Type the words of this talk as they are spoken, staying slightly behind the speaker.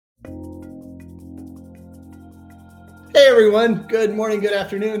Hey everyone, good morning, good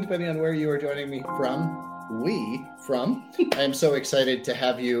afternoon, depending on where you are joining me from. I am so excited to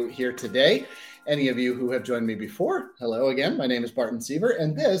have you here today. Any of you who have joined me before, hello again. My name is Barton Seaver,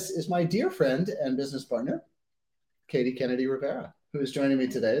 and this is my dear friend and business partner, Katie Kennedy Rivera, who is joining me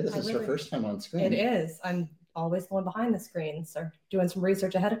today. This is her first time on screen. It is. I'm always the one behind the screens or doing some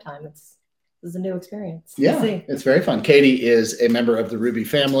research ahead of time. This is a new experience. Yeah, it's very fun. Katie is a member of the Ruby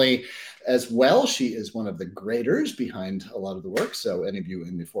family as well. She is one of the graders behind a lot of the work. So any of you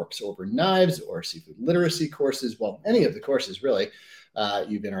in the Forks Over Knives or seafood literacy courses, well, any of the courses really,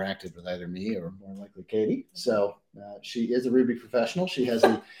 you've interacted with either me or more likely Katie. So she is a Ruby professional. She has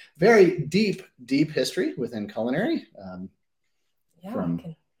a very deep history within culinary.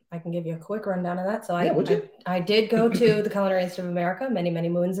 I can give you a quick rundown of that. So I did go to the Culinary Institute of America many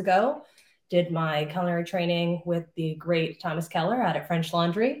moons ago. Did my culinary training with the great Thomas Keller out at French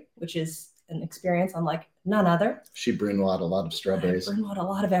Laundry, which is an experience unlike none other. She brunoited a lot of strawberries. I brunoited a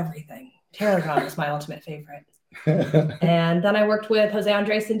lot of everything. Tarragon is my ultimate favorite. And then I worked with Jose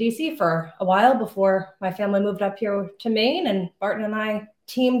Andres in DC for a while before my family moved up here to Maine, and Barton and I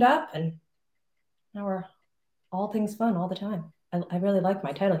teamed up, and now we're all things fun all the time. I really like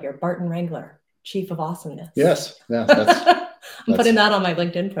my title here, Barton Wrangler, Chief of Awesomeness. Yes, yeah, I'm putting that on my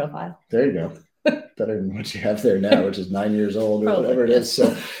LinkedIn profile. There you go. Better than what you have there now, which is 9 years old or whatever it is.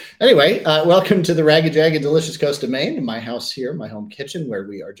 So anyway, welcome to the Ragged Jagged Delicious Coast of Maine, my house here, my home kitchen, where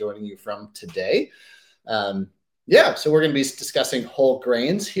we are joining you from today. So we're going to be discussing whole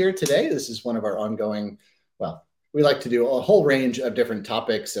grains here today. This is one of our ongoing, we like to do a whole range of different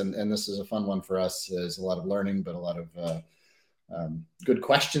topics, and this is a fun one for us. There's a lot of learning, but a lot of good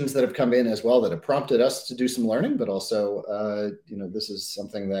questions that have come in as well that have prompted us to do some learning, but also, this is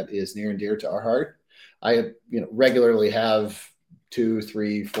something that is near and dear to our heart. I, regularly have 2,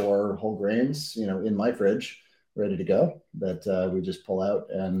 3, 4 whole grains, in my fridge ready to go that we just pull out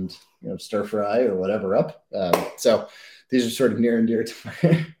and, stir fry or whatever up. So these are sort of near and dear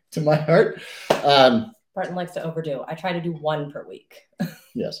to my heart. Barton likes to overdo. I try to do 1 per week.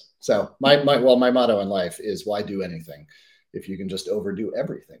 Yes. So my motto in life is why do anything if you can just overdo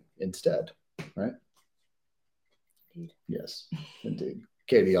everything instead, right? Indeed. Yes, indeed.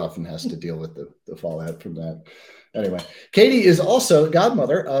 Katie often has to deal with the fallout from that. Anyway, Katie is also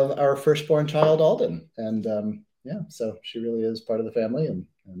godmother of our firstborn child, Alden. And so she really is part of the family. And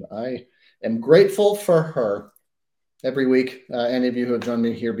I am grateful for her. Every week, any of you who have joined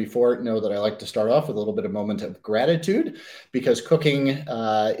me here before know that I like to start off with a little bit of moment of gratitude, because cooking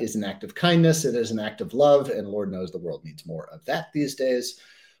is an act of kindness. It is an act of love, and Lord knows the world needs more of that these days.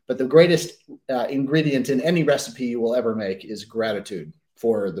 But the greatest ingredient in any recipe you will ever make is gratitude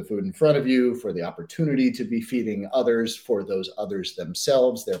for the food in front of you, for the opportunity to be feeding others, for those others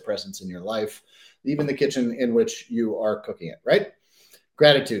themselves, their presence in your life, even the kitchen in which you are cooking it, right?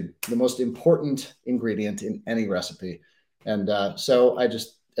 Gratitude, the most important ingredient in any recipe. And so I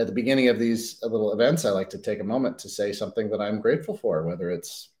just, at the beginning of these little events, I like to take a moment to say something that I'm grateful for, whether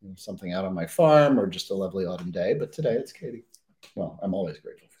it's something out on my farm or just a lovely autumn day. But today it's Katie. Well, I'm always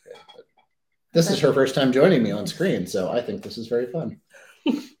grateful for Katie, but this is her first time joining me on screen, so I think this is very fun.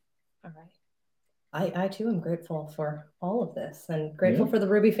 All right. I too am grateful for all of this and grateful for the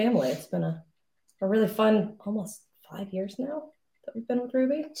Ruby family. It's been a really fun almost 5 years now that we've been with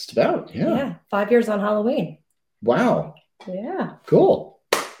Ruby. Just about, yeah. Yeah, 5 years on Halloween. Wow. Yeah. Cool.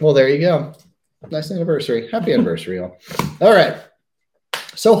 Well, there you go. Nice anniversary. Happy anniversary, all. All right.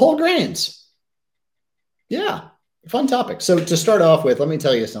 So whole grains. Yeah, fun topic. So to start off with, let me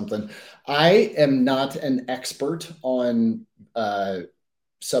tell you something. I am not an expert on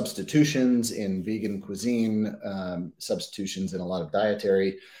substitutions in vegan cuisine, substitutions in a lot of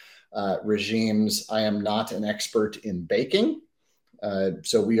dietary regimes. I am not an expert in baking.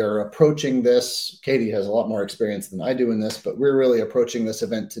 So we are approaching this. Katie has a lot more experience than I do in this, but we're really approaching this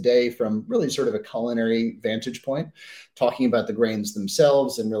event today from really sort of a culinary vantage point, talking about the grains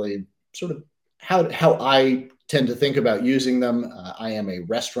themselves and really sort of how I tend to think about using them. I am a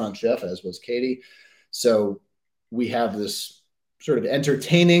restaurant chef, as was Katie. So we have this sort of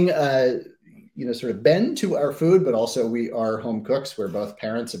entertaining, sort of bend to our food, but also we are home cooks. We're both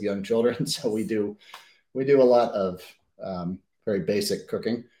parents of young children. So we do a lot of very basic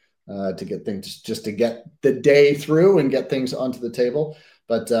cooking to get things, just to get the day through and get things onto the table.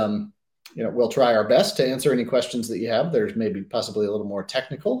 But, we'll try our best to answer any questions that you have. There's maybe possibly a little more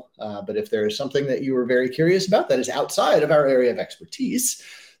technical, but if there is something that you were very curious about that is outside of our area of expertise,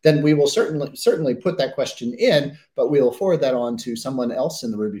 then we will certainly put that question in, but we'll forward that on to someone else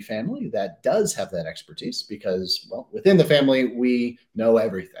in the Ruby family that does have that expertise, because, well, within the family, we know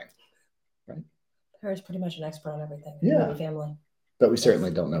everything, right? Tara's pretty much an expert on everything. Yeah. In the family. But we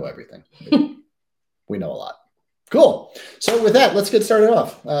certainly don't know everything. We know a lot. Cool. So with that, let's get started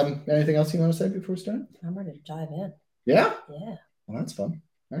off. Anything else you want to say before we start? I'm ready to dive in. Yeah? Yeah. Well, that's fun.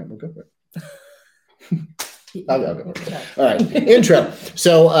 All right, we'll go for it. I'll go for it. All right. Intro.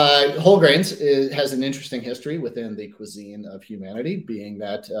 So whole grains has an interesting history within the cuisine of humanity, being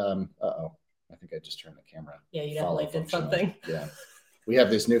that, I think I just turned the camera. Yeah, you definitely did something. Yeah. We have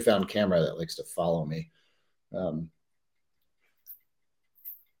this newfound camera that likes to follow me.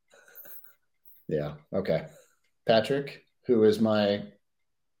 Yeah. Okay. Patrick, who is my...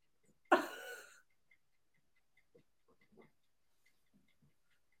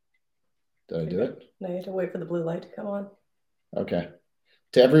 Did I do it? No, you have to wait for the blue light to come on. Okay.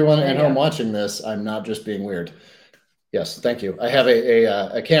 To everyone at home watching this, I'm not just being weird. Yes, thank you. I have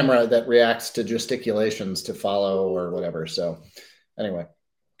a camera that reacts to gesticulations to follow or whatever. So anyway,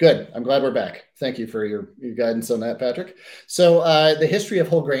 good. I'm glad we're back. Thank you for your guidance on that, Patrick. So the history of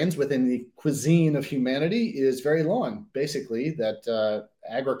whole grains within the cuisine of humanity is very long. Basically, that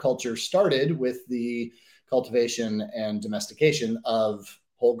agriculture started with the cultivation and domestication of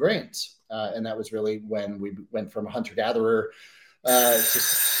whole grains. And that was really when we went from hunter-gatherer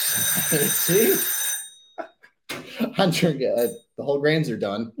see? The whole grains are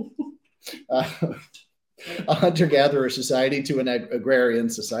done. A hunter-gatherer society to an agrarian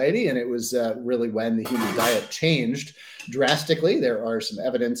society, and it was really when the human diet changed drastically. There are some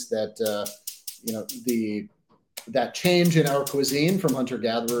evidence that that change in our cuisine from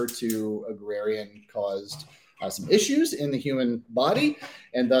hunter-gatherer to agrarian caused some issues in the human body,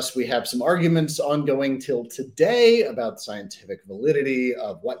 and thus we have some arguments ongoing till today about scientific validity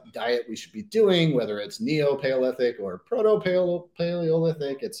of what diet we should be doing, whether it's neo-Paleolithic or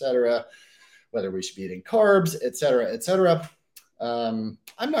proto-Paleolithic, etc., whether we should be eating carbs, etc., etc. I'm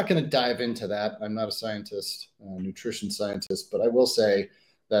not going to dive into that. I'm not a scientist, nutrition scientist, but I will say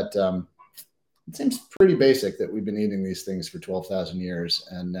that it seems pretty basic that we've been eating these things for 12,000 years,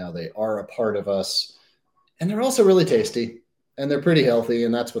 and now they are a part of us. And they're also really tasty, and they're pretty healthy,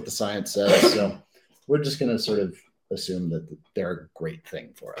 and that's what the science says. So we're just going to sort of assume that they're a great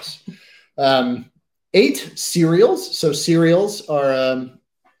thing for us. 8 cereals. So cereals are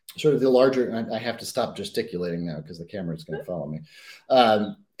sort of the larger, I have to stop gesticulating now because the camera is going to follow me.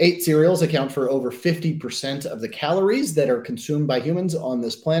 8 cereals account for over 50% of the calories that are consumed by humans on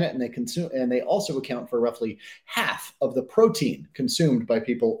this planet, and they also account for roughly half of the protein consumed by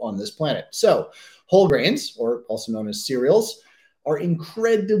people on this planet. So whole grains, or also known as cereals, are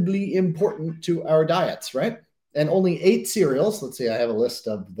incredibly important to our diets, right? And only 8 cereals, let's see, I have a list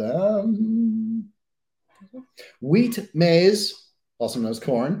of them. Wheat, maize, also known as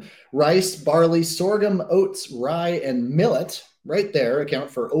corn, rice, barley, sorghum, oats, rye, and millet, right there, account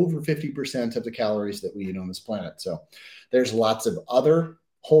for over 50% of the calories that we eat on this planet. So there's lots of other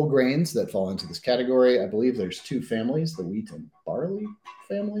whole grains that fall into this category. I believe there's 2 families, the wheat and barley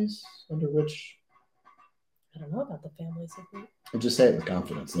families, under which... I don't know about the families of wheat. I'll just say it with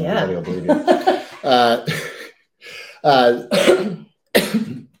confidence, and yeah. Everybody will believe you.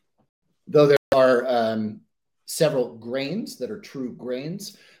 Though there are several grains that are true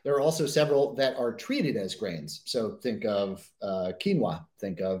grains, there are also several that are treated as grains. So think of quinoa,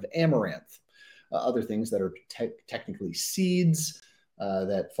 think of amaranth, other things that are technically seeds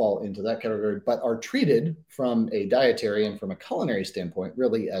that fall into that category, but are treated from a dietary and from a culinary standpoint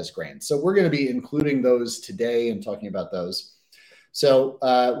really as grains. So we're going to be including those today and talking about those. So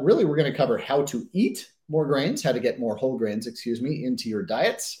really we're going to cover how to eat more grains, how to get more whole grains, into your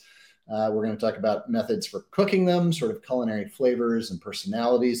diets. We're going to talk about methods for cooking them, sort of culinary flavors and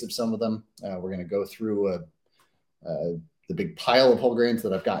personalities of some of them. We're going to go through the big pile of whole grains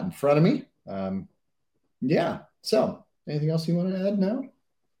that I've got in front of me. So anything else you want to add now?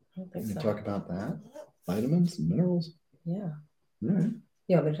 I don't think we so. Talk about that. Vitamins and minerals. Yeah. All right.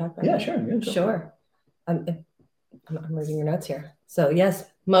 You want me to talk about that? Sure. Yeah, sure. I'm reading your notes here. So yes,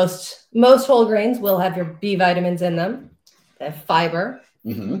 most whole grains will have your B vitamins in them. They have fiber.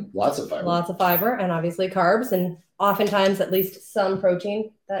 Mm-hmm. Lots of fiber, and obviously carbs, and oftentimes at least some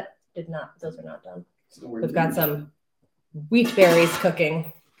protein. Those are not done. So we've got some wheat berries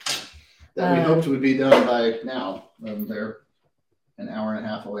cooking. That we hoped would be done by now. They're an hour and a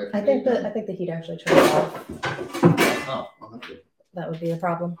half away from I think the heat actually turned off. Oh, well, that's good. That would be a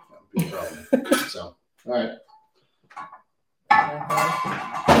problem. That would be a problem. So, all right.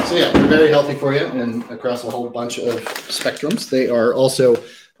 So yeah, they're very healthy for you and across a whole bunch of spectrums. They are also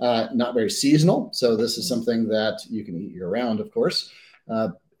not very seasonal. So this is something that you can eat year round, of course.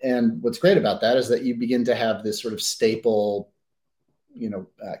 And what's great about that is that you begin to have this sort of staple,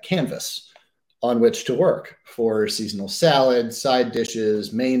 canvas on which to work for seasonal salad, side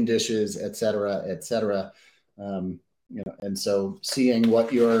dishes, main dishes, et cetera, et cetera. And so seeing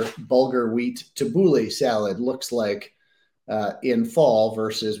what your bulgur wheat tabbouleh salad looks like in fall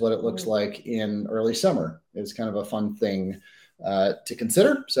versus what it looks like in early summer is kind of a fun thing to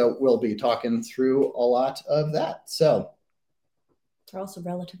consider. So we'll be talking through a lot of that. So they're also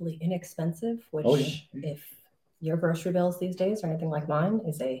relatively inexpensive, which if your grocery bills these days or anything like mine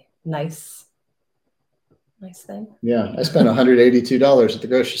is a nice thing. Yeah, I spent $182 at the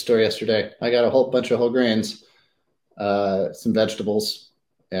grocery store yesterday. I got a whole bunch of whole grains, some vegetables,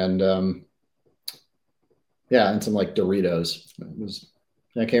 and and some like Doritos.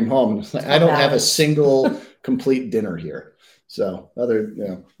 I came home. I don't have a single complete dinner here. So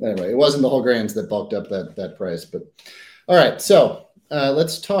anyway, it wasn't the whole grains that bulked up that price. But all right, so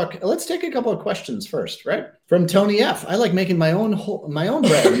let's take a couple of questions first, right? From Tony F. I like making my own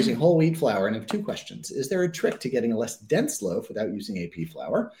bread using whole wheat flour, and I have 2 questions. Is there a trick to getting a less dense loaf without using AP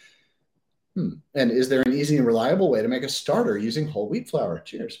flour? And is there an easy and reliable way to make a starter using whole wheat flour?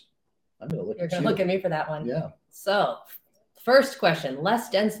 Cheers. I'm going to look at you. You're going to look at me for that one. Yeah. So first question, less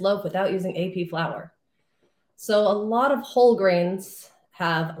dense loaf without using AP flour. So a lot of whole grains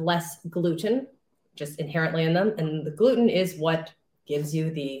have less gluten just inherently in them. And the gluten is what gives you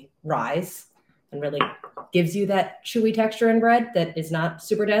the rise and really gives you that chewy texture in bread that is not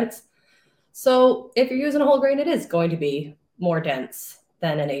super dense. So if you're using a whole grain, it is going to be more dense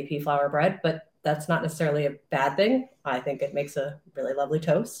than an AP flour bread, but that's not necessarily a bad thing. I think it makes a really lovely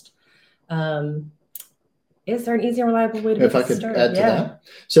toast. Is there an easy and reliable way to if I could add to that?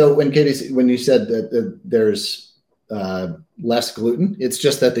 So when you said that there's less gluten, it's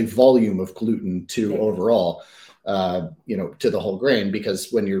just that the volume of gluten overall, to the whole grain,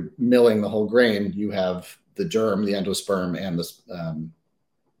 because when you're milling the whole grain, you have the germ, the endosperm, and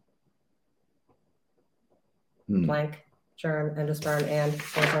the blank. Germ, endosperm, and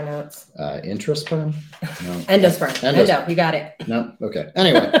those are notes. Intrasperm? No. Endosperm. Endo, you got it. No? Okay.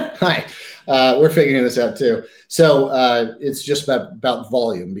 Anyway, hi. We're figuring this out too. So it's just about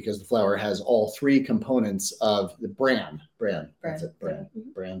volume because the flour has all 3 components of the bran. That's it. Bran.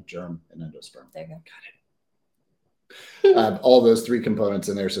 Bran, germ, and endosperm. There you go. Got it. All those 3 components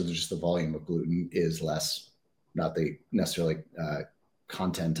in there, so just the volume of gluten is less, not the necessarily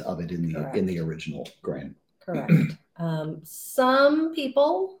content of it in the original grain. Correct. Some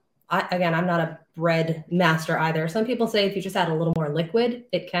people, I'm not a bread master either. Some people say if you just add a little more liquid,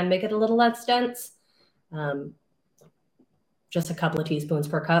 it can make it a little less dense. Just a couple of teaspoons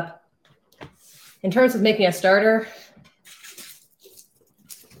per cup. In terms of making a starter,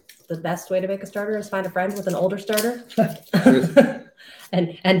 the best way to make a starter is find a friend with an older starter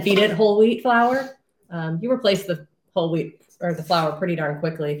and feed it whole wheat flour. You replace the whole wheat or the flour pretty darn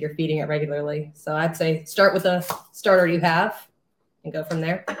quickly if you're feeding it regularly. So I'd say start with a starter you have and go from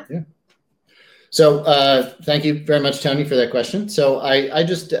there. Yeah. So thank you very much, Tony, for that question. So I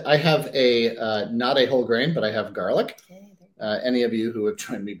have not a whole grain, but I have garlic. Any of you who have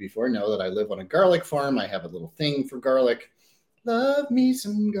joined me before know that I live on a garlic farm. I have a little thing for garlic. Love me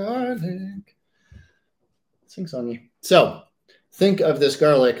some garlic. Sing songy. So think of this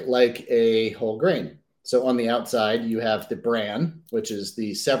garlic like a whole grain. So on the outside, you have the bran, which is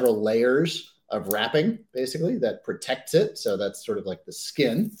the several layers of wrapping, basically, that protects it. So that's sort of like the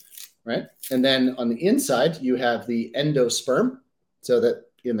skin, right? And then on the inside, you have the endosperm, so that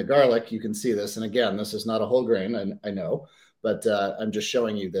in the garlic, you can see this. And again, this is not a whole grain, I know, but I'm just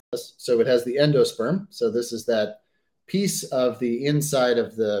showing you this. So it has the endosperm. So this is that piece of the inside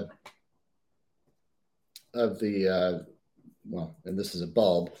of the well, and this is a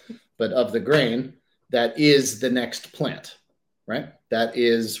bulb, but of the grain, that is the next plant, right? That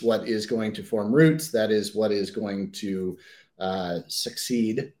is what is going to form roots. That is what is going to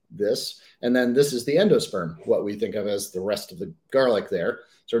succeed this. And then this is the endosperm, what we think of as the rest of the garlic there,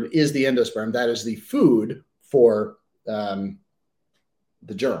 sort of is the endosperm. That is the food for the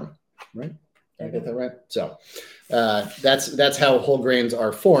germ, right? Did I get that right? So that's how whole grains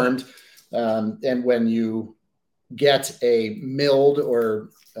are formed. And when you get a milled or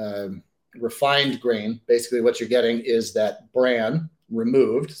refined grain, basically what you're getting is that bran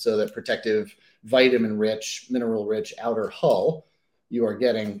removed, so that protective vitamin-rich, mineral-rich outer hull. You are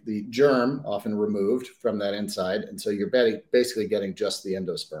getting the germ often removed from that inside, and so you're basically getting just the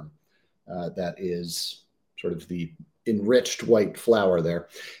endosperm. That is sort of the enriched white flour there.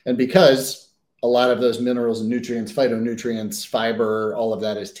 And because a lot of those minerals and nutrients, phytonutrients, fiber, all of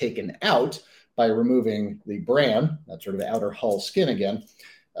that is taken out by removing the bran, that sort of outer hull skin again,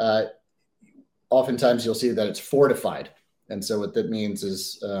 oftentimes you'll see that it's fortified. And so what that means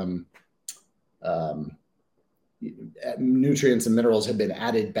is nutrients and minerals had been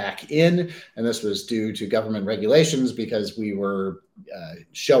added back in, and this was due to government regulations because we were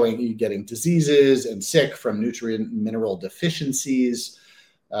showing getting diseases and sick from nutrient mineral deficiencies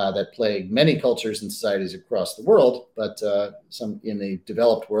that plague many cultures and societies across the world. But some in the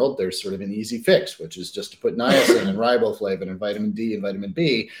developed world, there's sort of an easy fix, which is just to put niacin and riboflavin and vitamin D and vitamin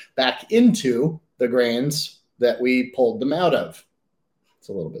B back into the grains that we pulled them out of. It's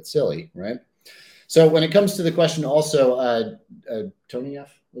a little bit silly, right? So when it comes to the question also, Tony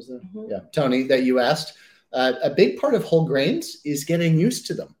F. was the yeah, Tony, that you asked, a big part of whole grains is getting used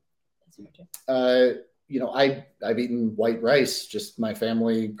to them. I've eaten white rice, just my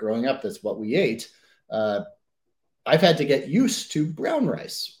family growing up, that's what we ate. I've had to get used to brown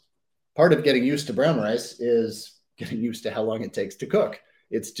rice. Part of getting used to brown rice is getting used to how long it takes to cook.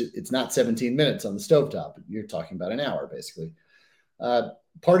 It's not 17 minutes on the stovetop. You're talking about an hour, basically.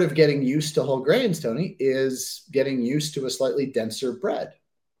 Part of getting used to whole grains, Tony, is getting used to a slightly denser bread.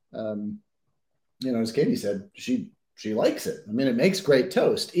 As Katie said, she likes it. I mean, it makes great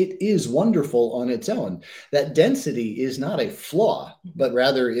toast. It is wonderful on its own. That density is not a flaw, but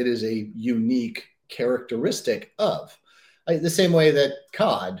rather it is a unique characteristic of. The same way that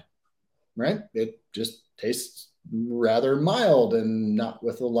cod, right? It just tastes rather mild and not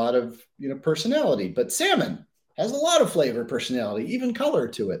with a lot of personality. But salmon has a lot of flavor, personality, even color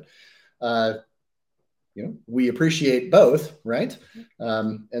to it. We appreciate both, right?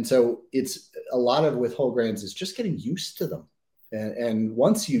 And so it's a lot of with whole grains is just getting used to them. And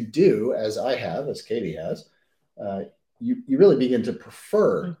once you do, as I have, as Katie has, you really begin to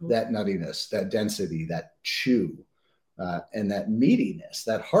prefer that nuttiness, that density, that chew, and that meatiness,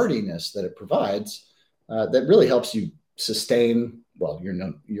 that heartiness that it provides, that really helps you sustain, well,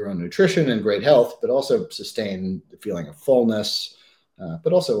 your own nutrition and great health, but also sustain the feeling of fullness,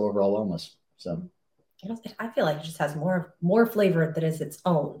 but also overall wellness. So I feel like it just has more flavor that is its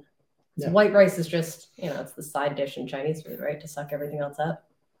own. So white rice is just, it's the side dish in Chinese food, right? To suck everything else up.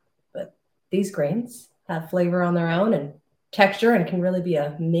 But these grains have flavor on their own and texture and can really be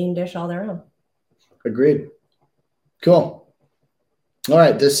a main dish all their own. Agreed. Cool. All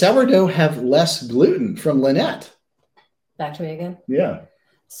right. Does sourdough have less gluten? From Lynette. Back to me again. Yeah.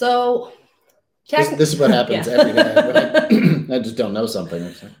 So this is what happens every day. I just don't know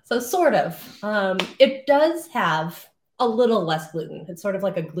something. So sort of. It does have a little less gluten. It's sort of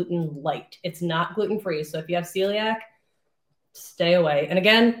like a gluten light. It's not gluten-free. So if you have celiac, stay away. And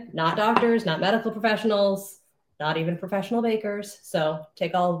again, not doctors, not medical professionals, not even professional bakers. So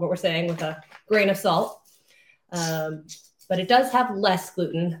take all of what we're saying with a grain of salt. But it does have less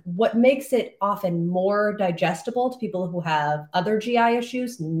gluten. What makes it often more digestible to people who have other GI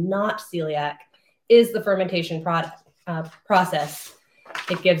issues, not celiac, is the fermentation process.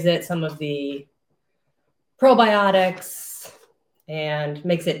 It gives it some of the probiotics and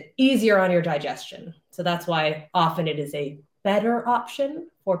makes it easier on your digestion. So that's why often it is a better option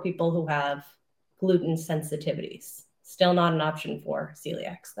for people who have gluten sensitivities. Still not an option for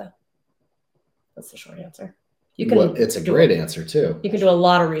celiacs, though. That's the short answer. It's a great answer, too. You can do a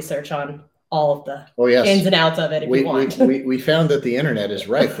lot of research on all of the ins and outs of it if you want. We found that the internet is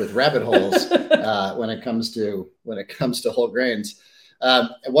rife with rabbit holes when it comes to whole grains.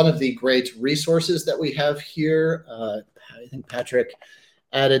 One of the great resources that we have here, I think Patrick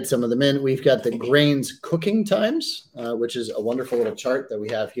added some of them in. We've got the grains cooking times, which is a wonderful little chart that we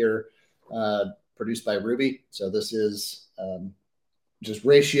have here produced by Ruby. So this is just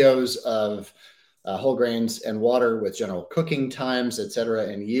ratios of whole grains and water with general cooking times, etc.,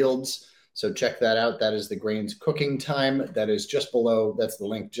 and yields. So check that out. That is the grains cooking time. That is just below. That's the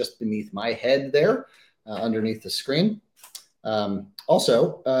link just beneath my head there, underneath the screen.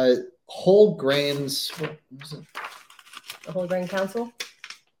 Also, whole grains. What was it? The Whole Grain Council.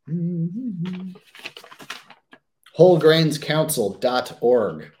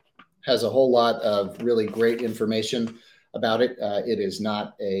 Wholegrainscouncil.org has a whole lot of really great information about it. It is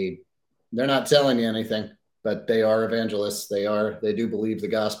not they're not selling you anything, but they are evangelists. They do believe the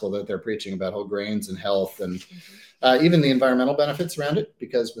gospel that they're preaching about whole grains and health and even the environmental benefits around it.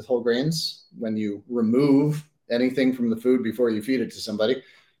 Because with whole grains, when you remove anything from the food before you feed it to somebody,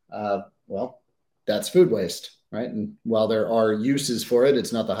 well, that's food waste, right? And while there are uses for it,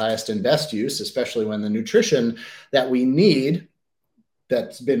 it's not the highest and best use, especially when the nutrition that we need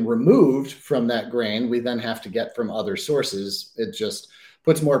that's been removed from that grain, we then have to get from other sources. It just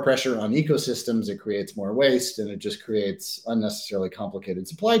puts more pressure on ecosystems, it creates more waste, and it just creates unnecessarily complicated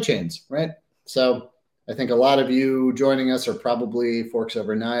supply chains, right? So I think a lot of you joining us are probably Forks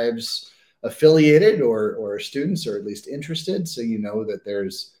Over Knives affiliated or students, or at least interested. So you know that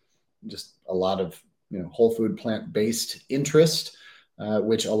there's just a lot of whole food plant-based interest,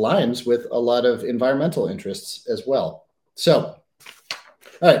 which aligns with a lot of environmental interests as well. So,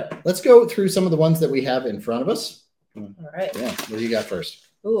 all right, let's go through some of the ones that we have in front of us. All right. Yeah, what do you got first?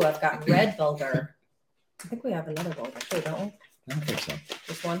 Ooh, I've got red bulgur. I think we have another bulgur too, don't we? I don't think so.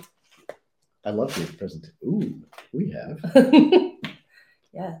 This one? I love the present. Ooh, we have.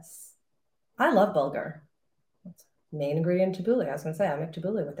 Yes. I love bulgur. That's main ingredient tabbouleh. I was going to say, I make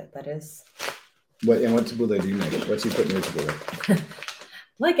tabbouleh with it. That is. What tabbouleh do you make? What's you put in your tabbouleh?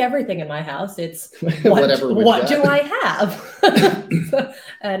 Like everything in my house, it's what do I have?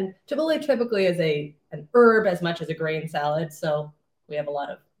 And tabbouleh typically is an herb as much as a grain salad. So we have a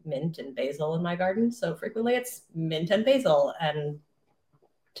lot of mint and basil in my garden. So frequently it's mint and basil, and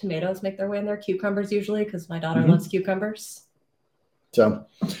tomatoes make their way in there. Cucumbers usually, because my daughter loves cucumbers.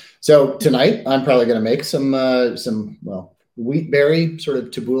 So tonight I'm probably going to make some wheat berry sort of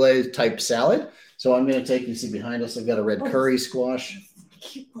tabbouleh type salad. So I'm going to take, you see behind us, I've got a red curry squash.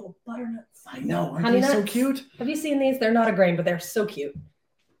 Cute little butternuts. I know, aren't they so cute? Have you seen these? They're not a grain, but they're so cute.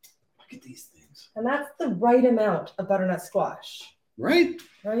 Look at these things. And that's the right amount of butternut squash. Right?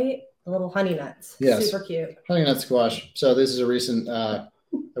 Right? The little honey nuts. Yes. Super cute. Honey nut squash. So this is a recent, I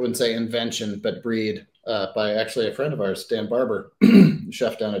wouldn't say invention, but breed by actually a friend of ours, Dan Barber,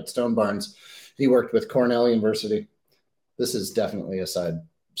 chef down at Stone Barns. He worked with Cornell University. This is definitely a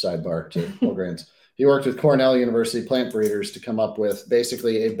sidebar to whole grains. He worked with Cornell University plant breeders to come up with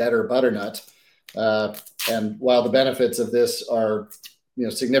basically a better butternut. And while the benefits of this are,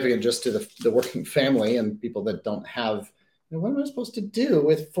 significant just to the working family and people that don't have, what am I supposed to do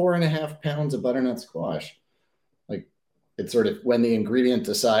with 4.5 pounds of butternut squash? Like, it's sort of when the ingredient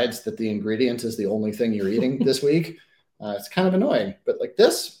decides that the ingredient is the only thing you're eating this week. It's kind of annoying, but like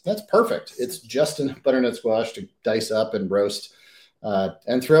this, that's perfect. It's just enough butternut squash to dice up and roast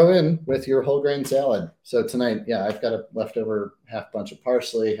and throw in with your whole grain salad. So tonight, I've got a leftover half bunch of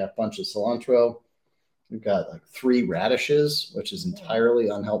parsley, half bunch of cilantro. We've got like 3 radishes, which is entirely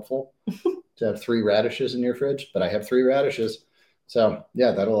unhelpful to have 3 radishes in your fridge, but I have 3 radishes. So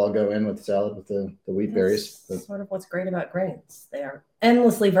that'll all go in with the salad with the wheat berries. That's sort of what's great about grains. They are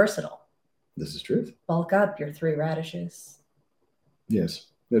endlessly versatile. This is truth. Bulk up your 3 radishes. Yes,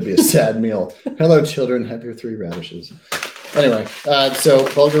 it'd be a sad meal. Hello, children, have your 3 radishes. Anyway, so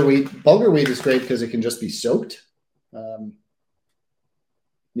bulgur wheat is great because it can just be soaked.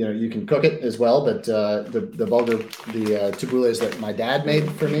 You can cook it as well, but the tabboulehs that my dad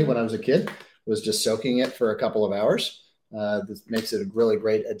made for me when I was a kid was just soaking it for a couple of hours. This makes it a really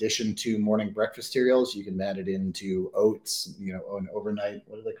great addition to morning breakfast cereals. You can add it into oats, an overnight,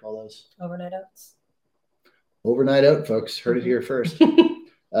 what do they call those? Overnight oats. Overnight oat, folks. Heard it here first.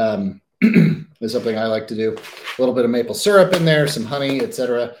 Is something I like to do. A little bit of maple syrup in there, some honey,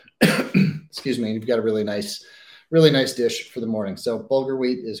 etc. Excuse me. You've got a really nice dish for the morning. So bulgur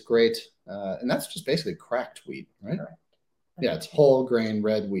wheat is great, and that's just basically cracked wheat, right? Correct. Yeah, it's whole grain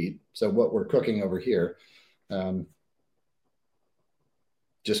red wheat. So what we're cooking over here,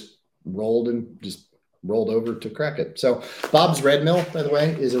 just rolled over to crack it. So Bob's Red Mill, by the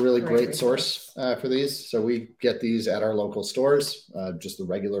way, is a really great source for these. So we get these at our local stores, just the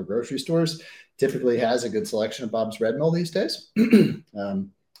regular grocery stores. Typically has a good selection of Bob's Red Mill these days.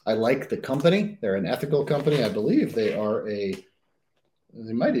 I like the company. They're an ethical company. I believe they are I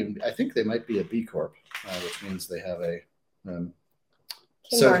think they might be a B Corp, which means they have a King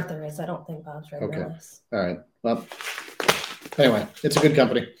Arthur is. I don't think Bob's Red Mill is. All right. Well, anyway, it's a good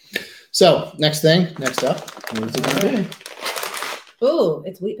company. So next up, what is it going to be? Ooh,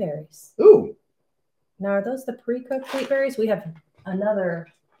 it's wheat berries. Ooh. Now, are those the pre-cooked wheat berries? We have another.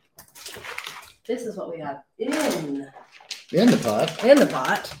 This is what we have in the pot. In the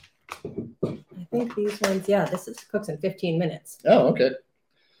pot. I think these ones, this cooks in 15 minutes. Oh, okay.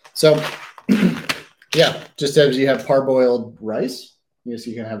 So, just as you have parboiled rice, so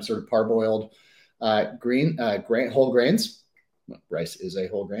you can have sort of parboiled whole grains. Rice is a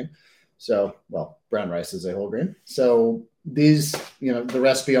whole grain. So, brown rice is a whole grain. So these, the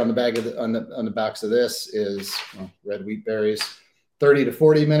recipe on the bag on the box of this is red wheat berries, 30 to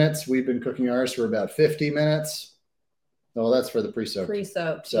 40 minutes. We've been cooking ours for about 50 minutes. Oh, that's for the pre-soaked.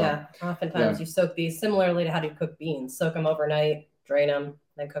 Pre-soaked, so, Oftentimes you soak these similarly to how you cook beans. Soak them overnight, drain them,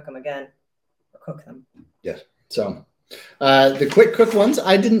 then cook them again, or cook them. Yes. So the quick cook ones,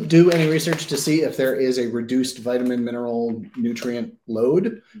 I didn't do any research to see if there is a reduced vitamin, mineral, nutrient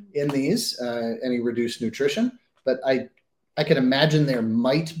load in these, any reduced nutrition, but I can imagine there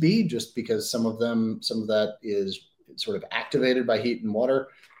might be, just because some of that is sort of activated by heat and water,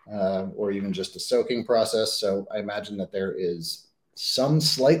 or even just a soaking process. So I imagine that there is some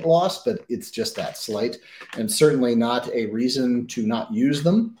slight loss, but it's just that slight, and certainly not a reason to not use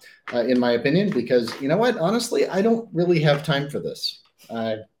them, in my opinion, because you know what? Honestly, I don't really have time for this.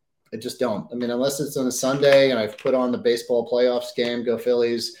 I just don't. I mean, unless it's on a Sunday and I've put on the baseball playoffs game, go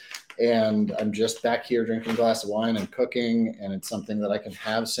Phillies, and I'm just back here drinking a glass of wine and cooking, and it's something that I can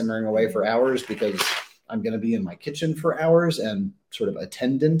have simmering away for hours because I'm going to be in my kitchen for hours and sort of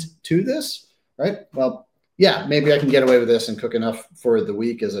attendant to this, right? Well, yeah, maybe I can get away with this and cook enough for the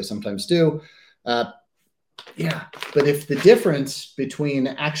week as I sometimes do. Yeah, but if the difference between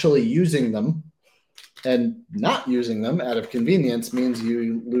actually using them and not using them out of convenience means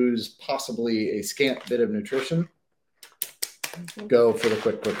you lose possibly a scant bit of nutrition, go for the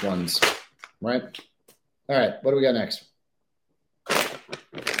quick ones, right? All right, what do we got next?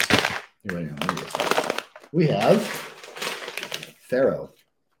 We have Farro.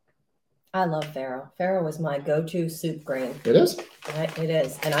 I love farro. Farro is my go-to soup grain. It is? It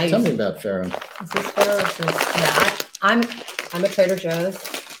is. And Tell me about Farro. This is farro. I'm a Trader Joe's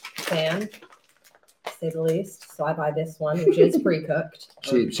fan, to say the least. So I buy this one, which is pre-cooked.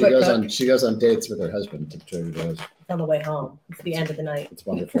 She goes on dates with her husband to Trader Joe's. It's on the way home. It's the end of the night. It's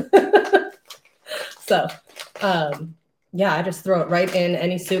wonderful. So, yeah, I just throw it right in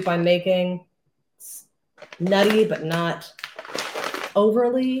any soup I'm making. It's nutty, but not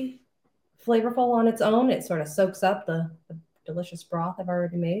overly flavorful on its own. It sort of soaks up the delicious broth I've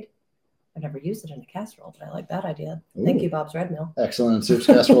already made. I've never used it in a casserole, but I like that idea. Ooh. Thank you, Bob's Red Mill. Excellent in soups,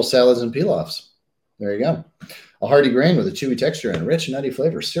 casseroles, salads, and pilafs. There you go. A hearty grain with a chewy texture and rich, nutty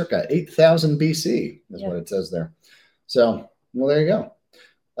flavor, circa 8,000 BC is what it says there. So, well, there you go.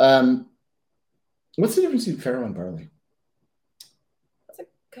 What's the difference between farro and barley? That's a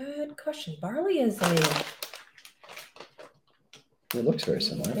good question. Barley is It looks very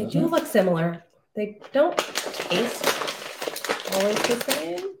similar. They do look similar. They don't taste always the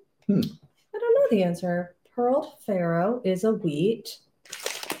same. I don't know the answer. Pearled farro is a wheat.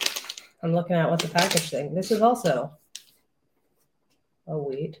 I'm looking at what the package thing. This is also a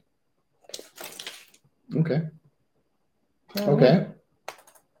wheat. Okay. Okay.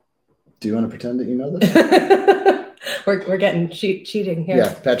 Do you want to pretend that you know this? We're getting cheating here.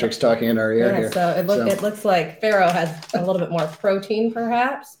 Yeah, Patrick's talking in our ear here. So it looks like farro has a little bit more protein,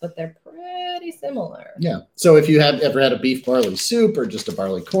 perhaps, but they're pretty similar. Yeah. So if you have ever had a beef barley soup or just a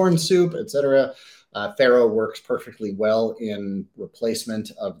barley corn soup, etc., farro works perfectly well in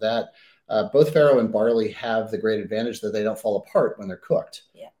replacement of that. Both farro and barley have the great advantage that they don't fall apart when they're cooked.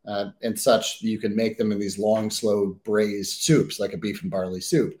 Yeah. And such, you can make them in these long, slow braised soups like a beef and barley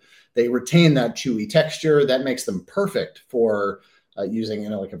soup. They retain that chewy texture. That makes them perfect for using,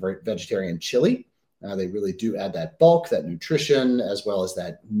 like a vegetarian chili. They really do add that bulk, that nutrition, as well as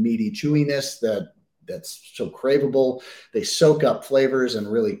that meaty chewiness that's so craveable. They soak up flavors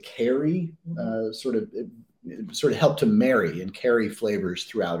and really carry, sort of help to marry and carry flavors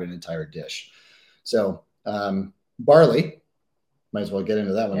throughout an entire dish. So barley, might as well get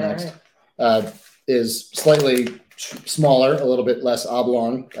into that one next, is slightly smaller, a little bit less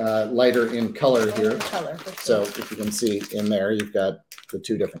oblong, lighter in color here. So if you can see in there, you've got the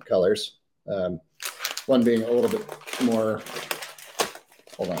two different colors. One being a little bit more,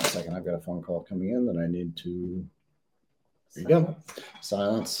 hold on a second, I've got a phone call coming in that I need to, there you go,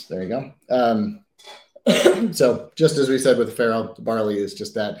 silence, there you go. So just as we said with the farro, the barley is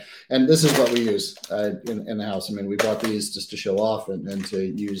just that. And this is what we use in the house. I mean, we bought these just to show off and to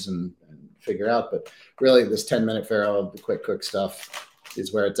use and figure out, but really this 10-minute farro, the quick cook stuff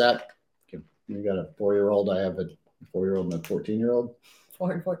is where it's at. You got a 4-year-old. I have a 4-year-old and a 14-year-old.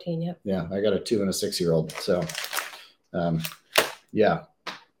 4 and 14, yep. Yeah, I got a 2 and a 6-year-old. So yeah,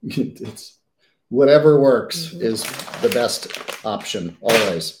 it's whatever works is the best option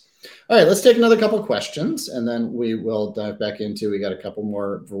always. All right, let's take another couple of questions, and then we will dive back into, we got a couple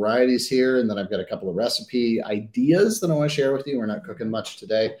more varieties here, and then I've got a couple of recipe ideas that I want to share with you. We're not cooking much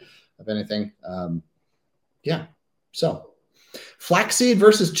today of anything. Yeah, so flaxseed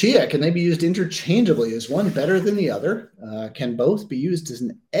versus chia, can they be used interchangeably? Is one better than the other? Can both be used as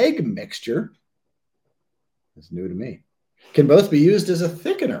an egg mixture? That's new to me. Can both be used as a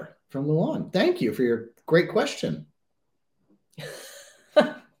thickener? From Luan. Thank you for your great question.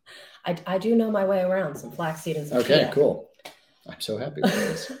 I do know my way around some flaxseed and some chia. Okay, cool. I'm so happy with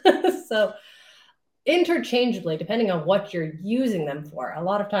this. So interchangeably, depending on what you're using them for, a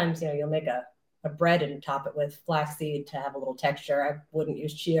lot of times, you'll make a bread and top it with flaxseed to have a little texture. I wouldn't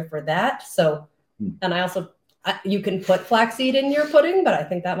use chia for that. So, and you can put flaxseed in your pudding, but I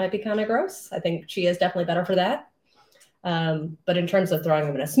think that might be kind of gross. I think chia is definitely better for that. But in terms of throwing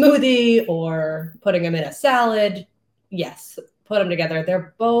them in a smoothie or putting them in a salad, yes, put them together.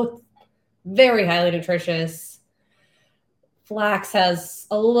 They're both very highly nutritious. Flax has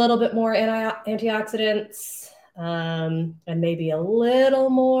a little bit more antioxidants and maybe a little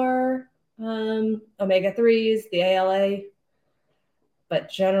more omega-3s, the ALA. But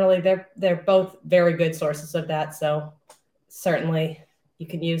generally, they're both very good sources of that. So certainly you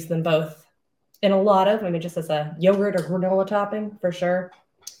can use them both in a lot of, just as a yogurt or granola topping for sure.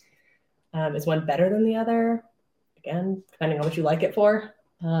 Is one better than the other? Again, depending on what you like it for.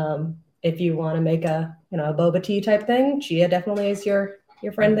 If you want to make a boba tea type thing, chia definitely is your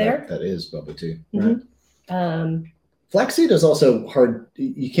friend there. That is boba tea. Mm-hmm. Right. Flaxseed is also hard.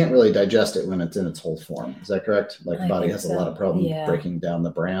 You can't really digest it when it's in its whole form. Is that correct? Like the body has a lot of problem breaking down the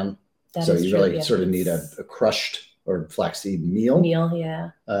bran. So you really sort of need a crushed or flaxseed meal. Yeah.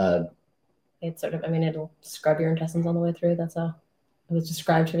 It's sort of, it'll scrub your intestines all the way through. That's how it was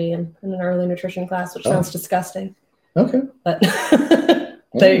described to me in an early nutrition class, which sounds disgusting. Okay. But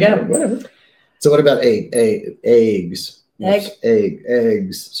there you go. Whatever. So what about eggs?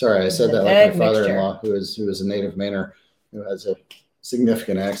 Eggs. Sorry, I said that like my father-in-law, who is a native Mainer, who has a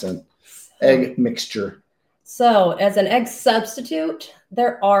significant accent. Egg mixture. So as an egg substitute,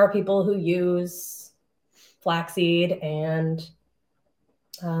 there are people who use flaxseed and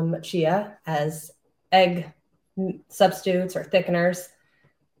chia as egg substitutes or thickeners.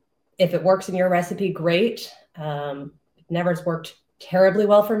 If it works in your recipe, great. It never has worked terribly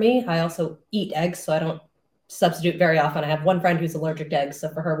well for me. I also eat eggs, so I don't substitute very often. I have one friend who's allergic to eggs, so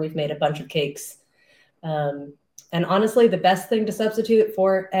for her, we've made a bunch of cakes. And honestly, the best thing to substitute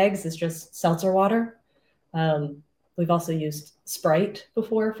for eggs is just seltzer water. We've also used Sprite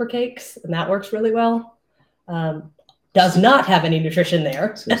before for cakes, and that works really well. Does not have any nutrition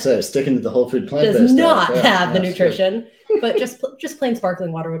there. So sticking to the whole food plant does not have the nutrition, but just plain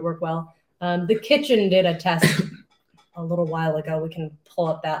sparkling water would work well. The Kitchen did a test a little while ago. We can pull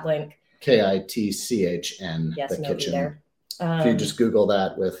up that link. KITCHN. Yes, the Kitchen. There. If you just Google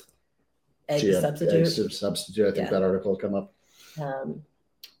that with egg substitute, I think that article will come up.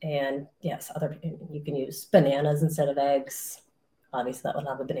 And yes, you can use bananas instead of eggs. Obviously, that would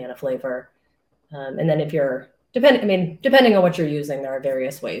have a banana flavor. And then if you're depending on what you're using, there are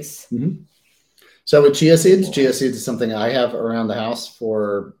various ways. Mm-hmm. So with chia seeds is something I have around the house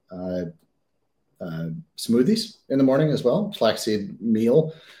for smoothies in the morning as well. Flaxseed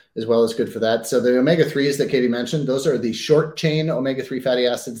meal as well is good for that. So the omega-3s that Katie mentioned, those are the short chain omega-3 fatty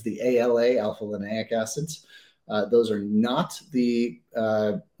acids, the ALA, alpha linoleic acids. Those are not the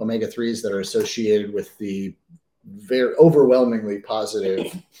omega-3s that are associated with the very overwhelmingly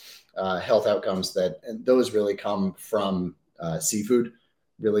positive health outcomes and those really come from seafood.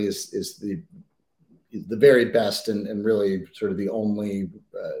 Really is the very best and really sort of the only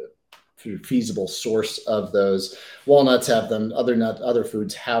feasible source of those. Walnuts have them, other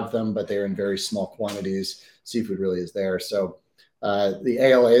foods have them, but they're in very small quantities. Seafood really is there. So the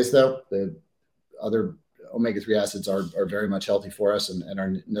ALAs, though, the other omega-3 acids are very much healthy for us and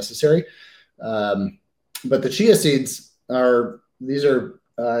are necessary. But the chia seeds are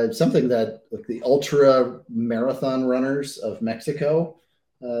something that like the ultra marathon runners of Mexico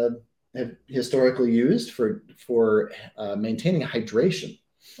have historically used for maintaining hydration.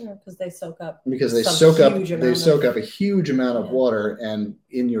 Because they soak up. Because they soak up a huge amount of water, and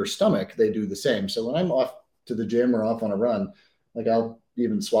in your stomach they do the same. So when I'm off to the gym or off on a run, like I'll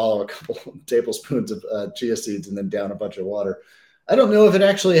even swallow a couple of tablespoons of chia seeds and then down a bunch of water. I don't know if it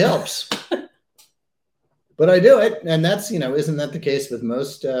actually helps. But I do it, and that's, isn't that the case with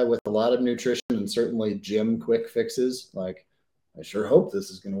most, with a lot of nutrition and certainly gym quick fixes? Like, I sure hope this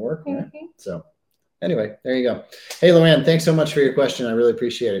is going to work. Right? Mm-hmm. So anyway, there you go. Hey, Luann, thanks so much for your question. I really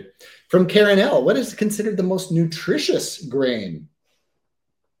appreciate it. From Karen L., what is considered the most nutritious grain?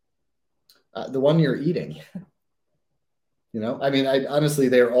 The one you're eating. Honestly,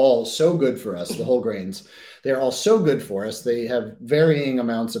 they're all so good for us, the whole grains. They're all so good for us. They have varying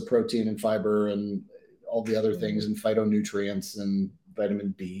amounts of protein and fiber and all the other things and phytonutrients and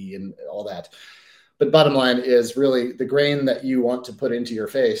vitamin B and all that. But bottom line is really the grain that you want to put into your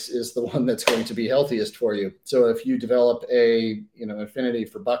face is the one that's going to be healthiest for you. So if you develop an affinity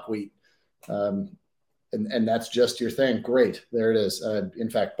for buckwheat, and that's just your thing, great, there it is. In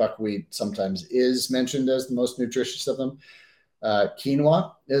fact, buckwheat sometimes is mentioned as the most nutritious of them.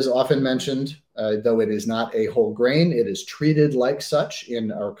 Quinoa is often mentioned, though it is not a whole grain. It is treated like such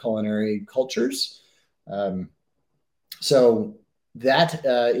in our culinary cultures. So that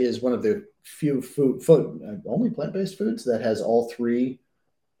is one of the few only plant-based foods that has all three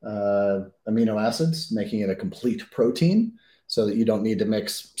amino acids, making it a complete protein. so that you don't need to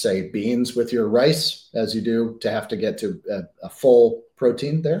mix, say, beans with your rice as you do to have to get to a full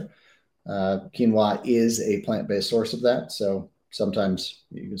protein there. Quinoa is a plant-based source of that. So sometimes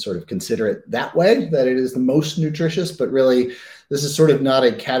you can sort of consider it that way, that it is the most nutritious, but really this is sort of not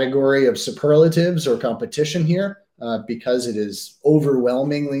a category of superlatives or competition here, because it is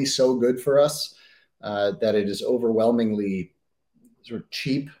overwhelmingly so good for us, that it is overwhelmingly sort of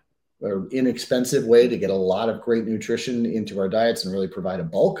cheap or inexpensive way to get a lot of great nutrition into our diets and really provide a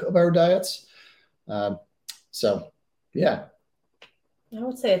bulk of our diets. So yeah. I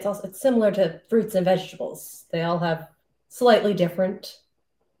would say it's similar to fruits and vegetables. They all have slightly different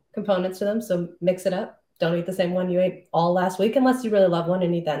components to them. So mix it up. Don't eat the same one you ate all last week unless you really love one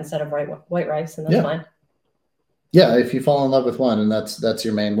and eat that instead of white rice, and that's fine. Yeah, if you fall in love with one and that's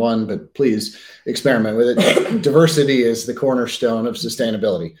your main one, but please experiment with it. Diversity is the cornerstone of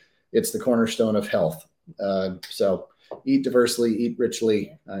sustainability. It's the cornerstone of health. So eat diversely, eat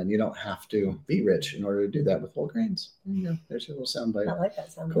richly, and you don't have to be rich in order to do that with whole grains. There's your little soundbite. I like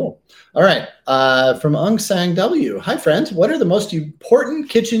that soundbite. Cool. All right. From Ung Sang W. Hi, friend. What are the most important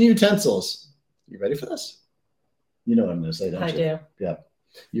kitchen utensils? You ready for this? You know what I'm going to say, don't you? I do. Yeah.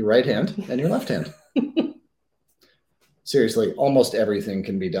 Your right hand and your left hand. Seriously, almost everything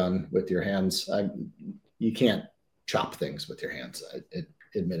can be done with your hands. You can't chop things with your hands,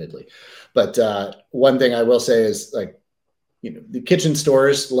 admittedly. But one thing I will say is, like, the kitchen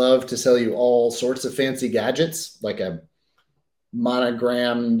stores love to sell you all sorts of fancy gadgets, like a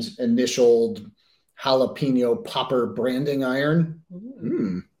monogrammed, initialed jalapeno popper branding iron.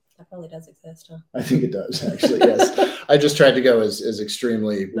 That probably does exist, huh? I think it does, actually. Yes. I just tried to go as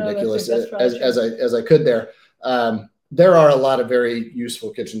extremely ridiculous as I could there. There are a lot of very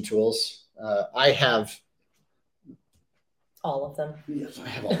useful kitchen tools. I have all of them. Yes, I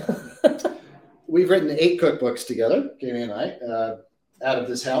have all of them. We've written 8 cookbooks together, Jamie and I, out of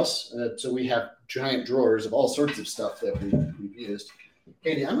this house. So we have giant drawers of all sorts of stuff that we've used.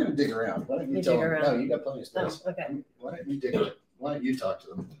 Katie, I'm going to dig around. Why don't you tell them? No, you got plenty of space. Oh, okay. Why don't you dig it? Why don't you talk to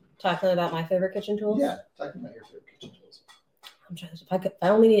them? Talking about my favorite kitchen tools? Yeah, talking about your favorite kitchen tools. I'm trying to,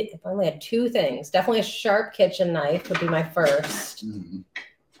 if I only had 2 things, definitely a sharp kitchen knife would be my first.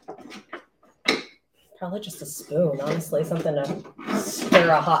 Probably just a spoon, honestly, something to stir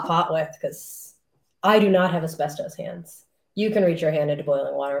a hot pot with, because I do not have asbestos hands. You can reach your hand into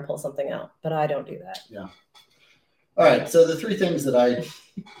boiling water and pull something out, but I don't do that. Yeah. All right. So the 3 things that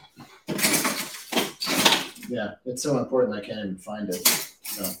yeah, it's so important I can't even find it.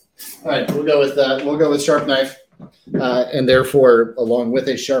 So, all right, we'll go with sharp knife, and therefore, along with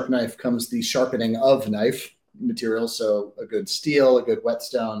a sharp knife comes the sharpening of knife material. So a good steel, a good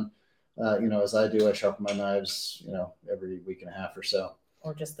whetstone. As I do, I sharpen my knives, every week and a half or so.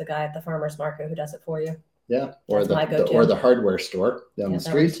 Or just the guy at the farmer's market who does it for you. Yeah, or the hardware store down the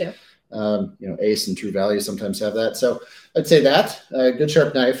street. Too. Ace and True Value sometimes have that. So I'd say that a good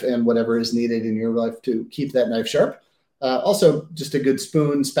sharp knife and whatever is needed in your life to keep that knife sharp. Also, just a good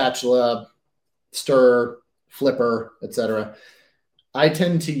spoon, spatula, stir, flipper, etc. I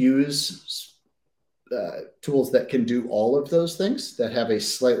tend to use tools that can do all of those things, that have a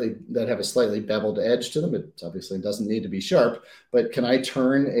slightly beveled edge to them. It obviously doesn't need to be sharp, but can I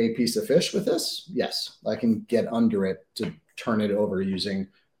turn a piece of fish with this? Yes, I can get under it to turn it over using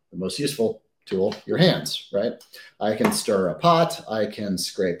the most useful tool, your hands, right? I can stir a pot. I can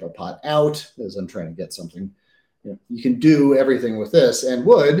scrape a pot out as I'm trying to get something. You can do everything with this, and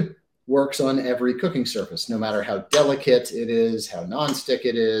wood works on every cooking surface, no matter how delicate it is, how nonstick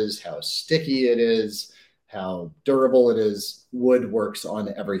it is, how sticky it is, how durable it is. Wood works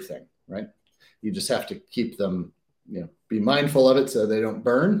on everything, right? You just have to keep them, be mindful of it so they don't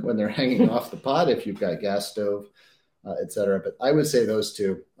burn when they're hanging off the pot if you've got gas stove, etc. But I would say those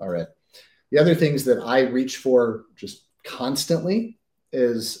 2 are it. The other things that I reach for just constantly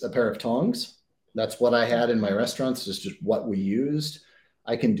is a pair of tongs. That's what I had in my restaurants. It's just what we used.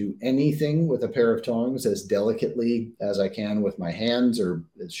 I can do anything with a pair of tongs as delicately as I can with my hands, or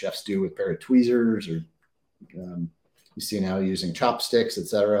as chefs do with a pair of tweezers, or you see now using chopsticks,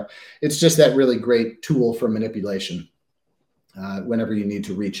 etc. It's just that really great tool for manipulation whenever you need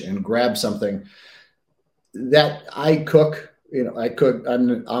to reach and grab something. That I cook, I am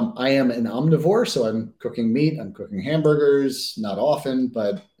an omnivore, so I'm cooking meat, I'm cooking hamburgers, not often,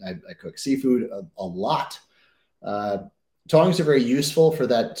 but I cook seafood a lot. Tongs are very useful for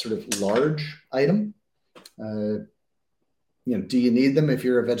that sort of large item. Do you need them if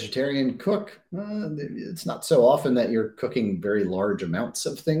you're a vegetarian cook? It's not so often that you're cooking very large amounts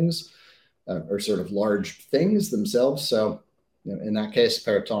of things, or sort of large things themselves. So in that case, a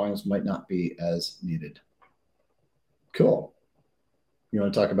pair of tongs might not be as needed. Cool. You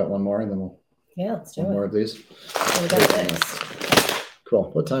want to talk about one more, and then we'll let's do one it. more of these. So we got this.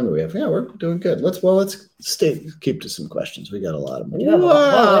 Cool. What time do we have? Yeah, we're doing good. Let's keep to some questions. We got a lot of them. We have a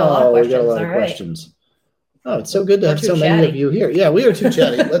lot of questions. We got a lot of All right. questions. Oh, it's so good to We're have too so many chatty. of you here. Yeah, we are too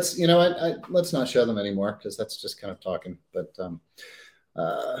chatty. Let's, you know what? Let's not show them anymore because that's just kind of talking. But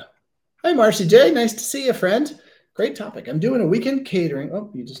hi, Marcy J. Nice to see you, friend. Great topic. I'm doing a weekend catering. Oh,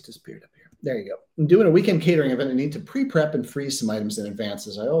 you just disappeared up here. There you go. I'm doing a weekend catering event. I need to pre-prep and freeze some items in advance,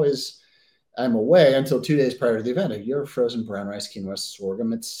 as I'm away until 2 days prior to the event. Your frozen brown rice, quinoa,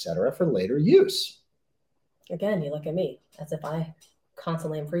 sorghum, etc., for later use. Again, you look at me as if I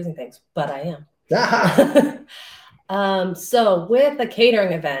constantly am freezing things, but I am. So with a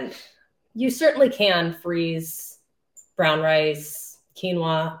catering event, you certainly can freeze brown rice,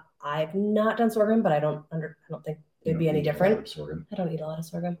 quinoa. I've not done sorghum, but I don't think it'd be any different. I don't eat a lot of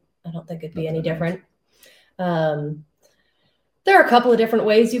sorghum. I don't think it'd be any different. There are a couple of different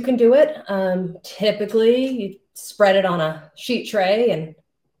ways you can do it. Typically, you spread it on a sheet tray and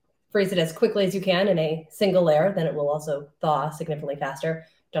freeze it as quickly as you can in a single layer. Then it will also thaw significantly faster.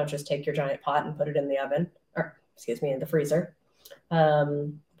 Don't just take your giant pot and put it in the oven, in the freezer.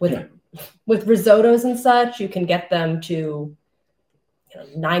 With risottos and such, you can get them to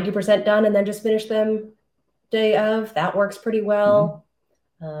 90% done and then just finish them day of. That works pretty well.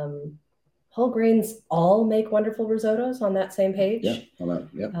 Whole grains all make wonderful risottos on that same page. Yeah,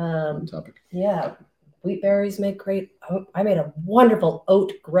 on topic. Yeah, wheat berries make great. I made a wonderful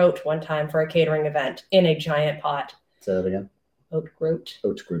oat groat one time for a catering event in a giant pot. Say that again. Oat groat.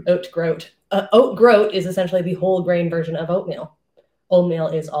 Oat groat. Oat groat. Oat groat is essentially the whole grain version of oatmeal. Oatmeal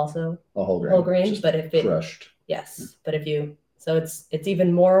is also a whole grain, but if it crushed. Yes, but it's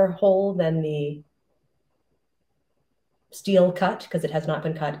even more whole than the steel cut because it has not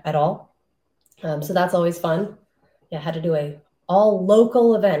been cut at all. So that's always fun. Yeah, I had to do a all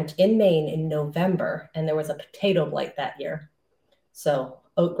local event in Maine in November, and there was a potato blight that year. So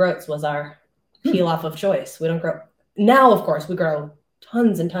oat groats was our peel off of choice. We don't grow now, of course, we grow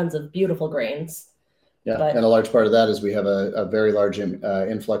tons and tons of beautiful grains. Yeah, and a large part of that is we have a very large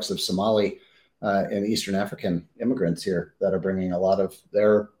influx of Somali and Eastern African immigrants here that are bringing a lot of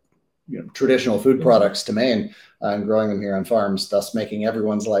their traditional food products to Maine and growing them here on farms, thus making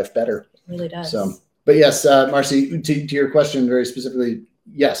everyone's life better. It really does. So, but yes, Marcy, to your question very specifically,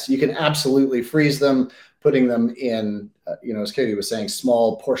 yes, you can absolutely freeze them, putting them in, as Katie was saying,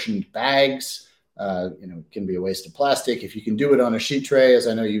 small portioned bags. Can be a waste of plastic. If you can do it on a sheet tray, as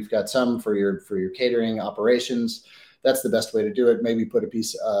I know you've got some for your catering operations, that's the best way to do it. Maybe put a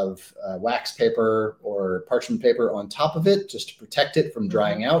piece of wax paper or parchment paper on top of it just to protect it from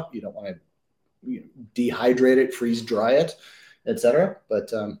drying out. You don't want to dehydrate it, freeze dry it, etc.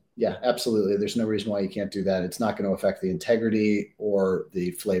 But yeah, absolutely. There's no reason why you can't do that. It's not going to affect the integrity or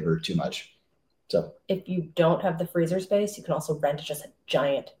the flavor too much. So if you don't have the freezer space, you can also rent just a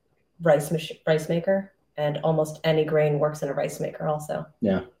giant rice maker, and almost any grain works in a rice maker also.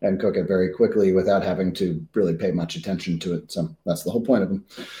 Yeah, and cook it very quickly without having to really pay much attention to it. So that's the whole point of them.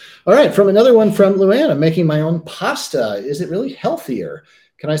 All right, from another one from Luann, I'm making my own pasta. Is it really healthier?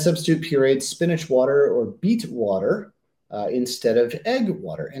 Can I substitute pureed spinach water or beet water instead of egg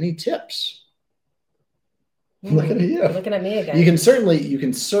water? Any tips? Looking at you. You're looking at me again. You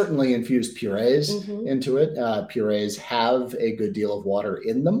can certainly infuse purees into it. Purees have a good deal of water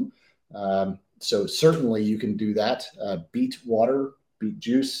in them. So certainly you can do that. Beet water, beet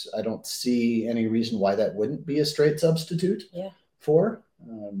juice, I don't see any reason why that wouldn't be a straight substitute for.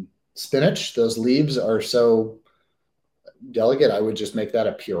 Spinach, those leaves are so delicate. I would just make that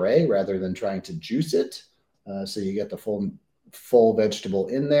a puree rather than trying to juice it. So you get the full vegetable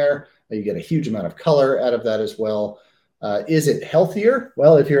in there. You get a huge amount of color out of that as well. Is it healthier?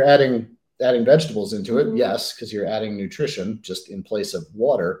 Well, if you're adding vegetables into it, yes, because you're adding nutrition just in place of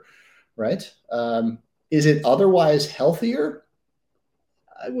water, right? Is it otherwise healthier?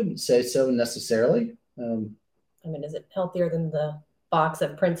 I wouldn't say so necessarily. Is it healthier than the box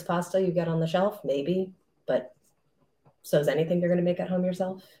of Prince pasta you get on the shelf? Maybe, but so is anything you're going to make at home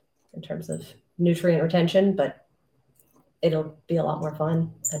yourself in terms of nutrient retention, but it'll be a lot more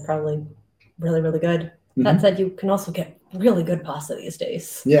fun and probably really, really good. That said, you can also get really good pasta these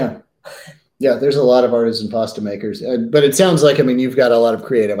days. Yeah. Yeah, there's a lot of artisan pasta makers, but it sounds like, you've got a lot of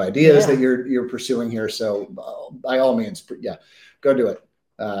creative ideas that you're pursuing here. So by all means, go do it.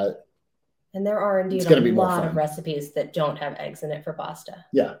 And there are indeed a lot of recipes that don't have eggs in it for pasta.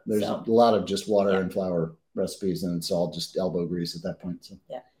 Yeah, there's a lot of just water and flour recipes, and it's all just elbow grease at that point. So.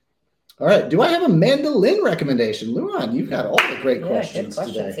 Yeah. All right. Do I have a mandolin recommendation? Luan, you've got all the great questions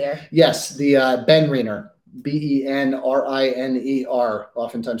today. Here. Yes, the Ben Reiner Benriner,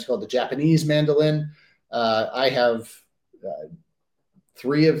 oftentimes called the Japanese mandolin. I have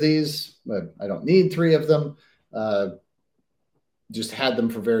 3 of these, but I don't need 3 of them. Just had them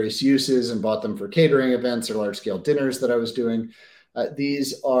for various uses and bought them for catering events or large-scale dinners that I was doing.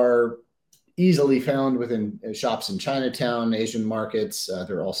 These are easily found within shops in Chinatown, Asian markets.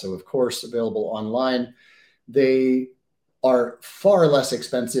 They're also, of course, available online. They are far less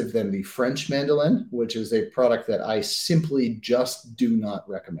expensive than the French mandolin, which is a product that I simply just do not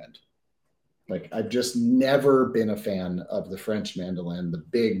recommend. Like, I've just never been a fan of the French mandolin, the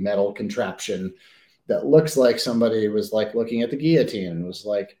big metal contraption that looks like somebody was like looking at the guillotine and was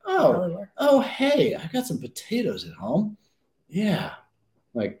like, oh, hey, I got some potatoes at home. Yeah.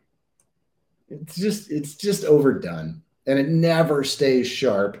 Like, it's just overdone, and it never stays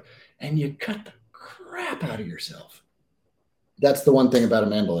sharp, and you cut the crap out of yourself. That's the one thing about a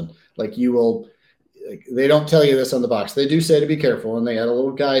mandolin. Like, you will, like, they don't tell you this on the box. They do say to be careful, and they add a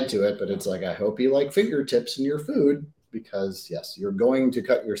little guide to it, but it's like, I hope you like fingertips in your food, because yes, you're going to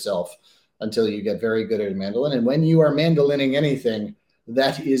cut yourself until you get very good at a mandolin. And when you are mandolining anything,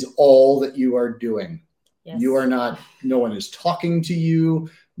 that is all that you are doing. Yes. You are not, no one is talking to you.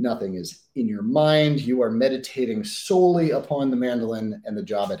 Nothing is in your mind. You are meditating solely upon the mandolin and the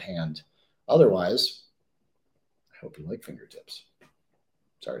job at hand. Otherwise, I hope you like fingertips.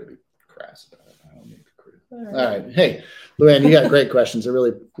 Sorry to be crass about it. I don't need to crude. All right. Hey, Luann, you got great questions. I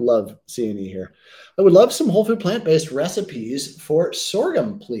really love seeing you here. I would love some whole food plant-based recipes for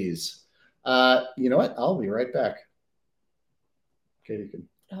sorghum, please. You know what? I'll be right back. Katie can.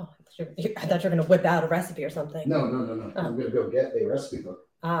 Oh, I thought you were going to whip out a recipe or something. No. I'm going to go get a recipe book.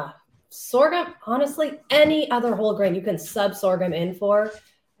 Sorghum, honestly, any other whole grain you can sub sorghum in for.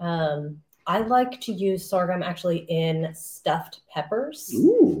 I like to use sorghum actually in stuffed peppers.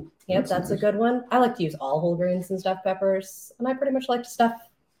 Ooh. Yep, that's nice. A good one. I like to use all whole grains in stuffed peppers, and I pretty much like to stuff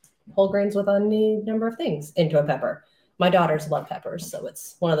whole grains with any number of things into a pepper. My daughters love peppers, so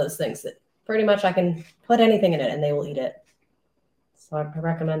it's one of those things that pretty much I can put anything in it and they will eat it. So I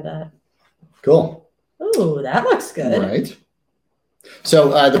recommend that. Cool. Ooh, that looks good. Right.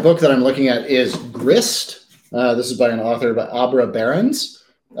 So the book that I'm looking at is Grist. This is by an author, Abra Behrens,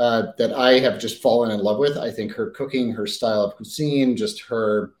 that I have just fallen in love with. I think her cooking, her style of cuisine, just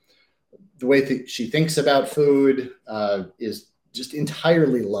the way she thinks about food is just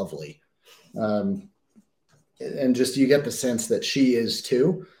entirely lovely. And just you get the sense that she is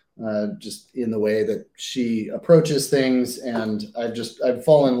too, just in the way that she approaches things. And I've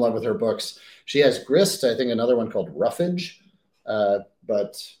fallen in love with her books. She has Grist, I think another one called Roughage.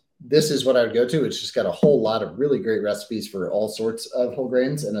 But this is what I would go to. It's just got a whole lot of really great recipes for all sorts of whole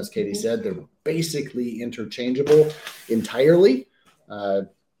grains. And as Katie said, they're basically interchangeable entirely.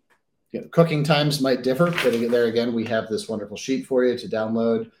 Cooking times might differ, but there again, we have this wonderful sheet for you to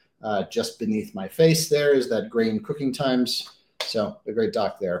download. Just beneath my face there is that grain cooking times. So a great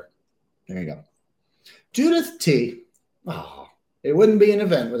doc there. There you go. Judith T. Oh, it wouldn't be an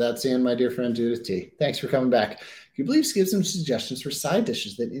event without seeing my dear friend Judith T. Thanks for coming back. Can you please give some suggestions for side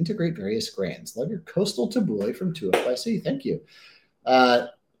dishes that integrate various grains? Love your coastal tabbouleh from 2FYC. Thank you. I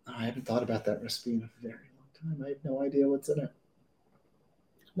haven't thought about that recipe in a very long time. I have no idea what's in it.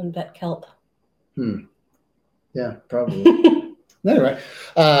 I'm going to bet kelp. Yeah, probably. Anyway,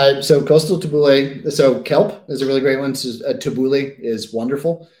 so coastal tabbouleh. So kelp is a really great one. Tabbouleh is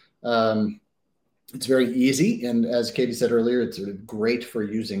wonderful. It's very easy, and as Katie said earlier, it's sort of great for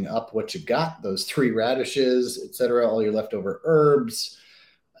using up what you got, those 3 radishes, etc., all your leftover herbs,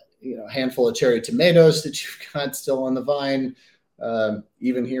 a handful of cherry tomatoes that you've got still on the vine.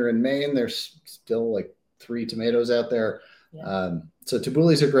 Even here in Maine, there's still like 3 tomatoes out there. Yeah. So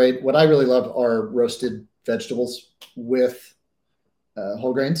tabboulehs are great. What I really love are roasted vegetables with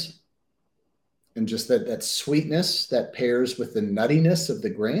whole grains. And just that sweetness that pairs with the nuttiness of the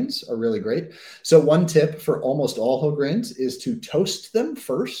grains are really great. So one tip for almost all whole grains is to toast them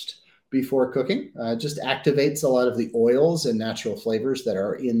first before cooking. Just activates a lot of the oils and natural flavors that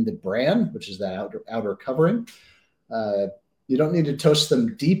are in the bran, which is that outer covering. You don't need to toast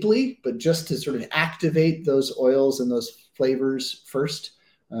them deeply, but just to sort of activate those oils and those flavors first.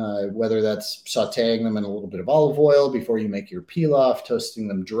 Whether that's sauteing them in a little bit of olive oil before you make your pilaf, toasting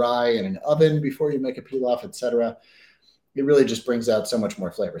them dry in an oven before you make a pilaf, etc. It really just brings out so much more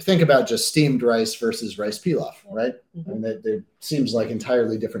flavor. Think about just steamed rice versus rice pilaf, right? Mm-hmm. I mean, it seems like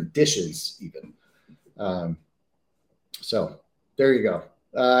entirely different dishes even. So there you go.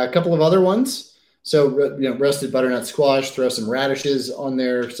 A couple of other ones. So, roasted butternut squash, throw some radishes on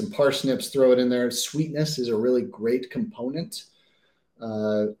there, some parsnips, throw it in there. Sweetness is a really great component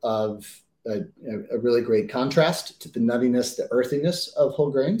of a really great contrast to the nuttiness, the earthiness of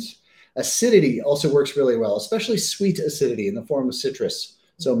whole grains. Acidity also works really well, especially sweet acidity in the form of citrus.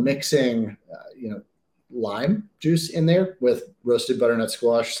 So mixing, lime juice in there with roasted butternut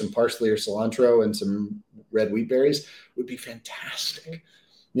squash, some parsley or cilantro, and some red wheat berries would be fantastic.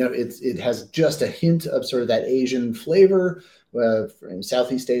 It has just a hint of sort of that Asian flavor,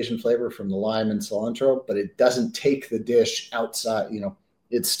 Southeast Asian flavor from the lime and cilantro, but it doesn't take the dish outside.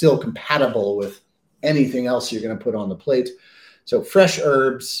 It's still compatible with anything else you're going to put on the plate. So fresh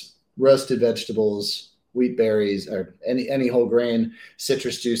herbs, roasted vegetables, wheat berries, or any whole grain,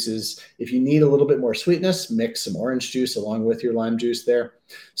 citrus juices. If you need a little bit more sweetness, mix some orange juice along with your lime juice there.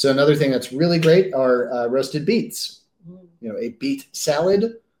 So another thing that's really great are roasted beets. A beet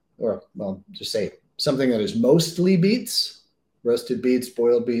salad, or just say something that is mostly beets, roasted beets,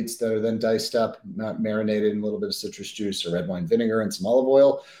 boiled beets that are then diced up, not marinated in a little bit of citrus juice or red wine vinegar and some olive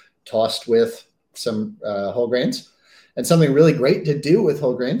oil, tossed with some whole grains. And something really great to do with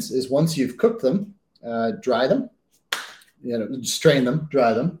whole grains is once you've cooked them, dry them, strain them,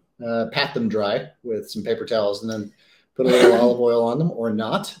 dry them, pat them dry with some paper towels, and then put a little olive oil on them or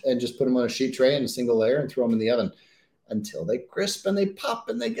not, and just put them on a sheet tray in a single layer and throw them in the oven until they crisp and they pop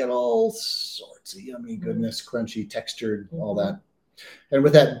and they get all sorts of yummy goodness, crunchy, textured, all that. And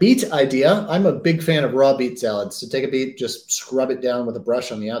with that beet idea, I'm a big fan of raw beet salads. So take a beet, just scrub it down with a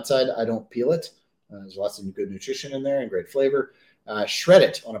brush on the outside. I don't peel it. There's lots of good nutrition in there and great flavor. Shred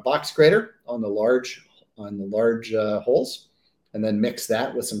it on a box grater on the large holes, and then mix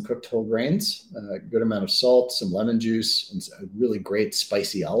that with some cooked whole grains, a good amount of salt, some lemon juice, and a really great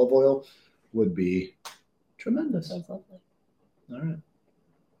spicy olive oil would be tremendous. Sounds lovely. All right.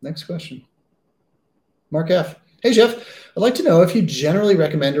 Next question. Mark F. Hey, Jeff. I'd like to know if you generally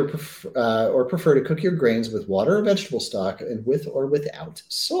recommend or prefer to cook your grains with water or vegetable stock and with or without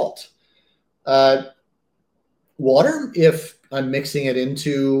salt. Water, if I'm mixing it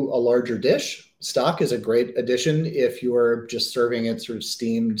into a larger dish. Stock is a great addition if you're just serving it sort of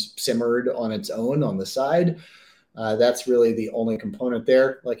steamed, simmered on its own on the side. That's really the only component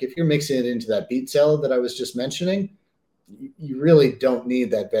there. Like if you're mixing it into that beet salad that I was just mentioning, you really don't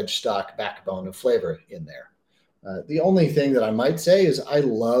need that veg stock backbone of flavor in there. The only thing that I might say is I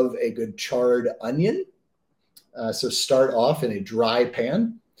love a good charred onion. So start off in a dry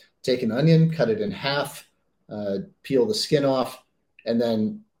pan, take an onion, cut it in half, peel the skin off, and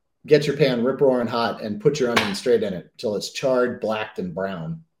then get your pan rip roaring hot and put your onion straight in it till it's charred, blacked, and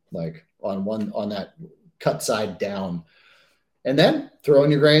brown, like on that cut side down. And then throw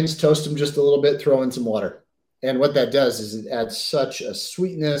in your grains, toast them just a little bit, throw in some water. And what that does is it adds such a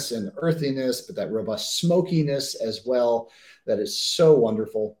sweetness and earthiness, but that robust smokiness as well. That is so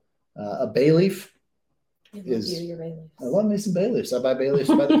wonderful. A bay leaf is, I love me some bay leaves. I buy bay leaves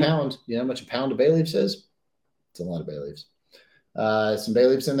by the pound. You know how much a pound of bay leaves is? It's a lot of bay leaves. Some bay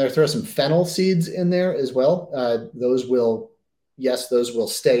leaves in there. Throw some fennel seeds in there as well. Those will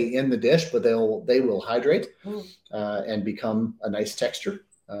stay in the dish, but they will hydrate and become a nice texture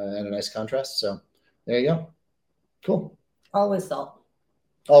and a nice contrast. So there you go. Cool. Always salt.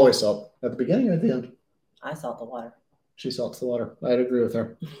 Always salt. At the beginning or at the end? I salt the water. She salts the water. I'd agree with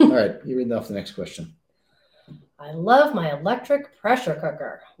her. All right. You read off the next question. I love my electric pressure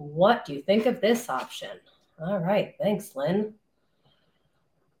cooker. What do you think of this option? All right. Thanks, Lynn.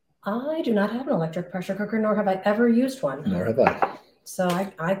 I do not have an electric pressure cooker, nor have I ever used one. Nor have I. So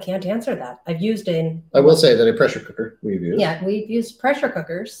I can't answer that. I've used I will say that a pressure cooker we've used. Yeah, we've used pressure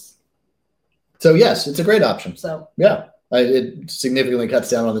cookers. So yes, it's a great option. So yeah, it significantly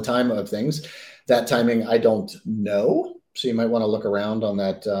cuts down on the time of things. That timing, I don't know. So you might want to look around on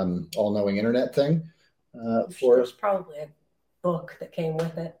that all-knowing internet thing. There's probably a book that came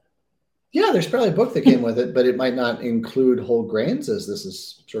with it. Yeah, there's probably a book that came with it, but it might not include whole grains, as this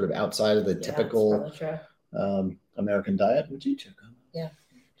is sort of outside of the typical American diet. Would you check on that?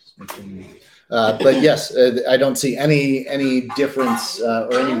 Yeah. But yes, I don't see any difference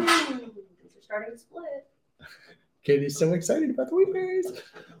or any. These are starting to split. Katie's so excited about the wheat berries.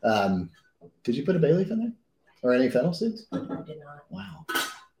 Did you put a bay leaf in there, or any fennel seeds? I did not. Wow.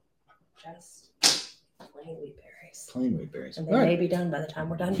 Just plain wheat berries. Plain wheat berries. And they may be done by the time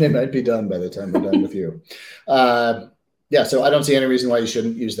we're done. They might be done by the time we're done with you. Yeah, so I don't see any reason why you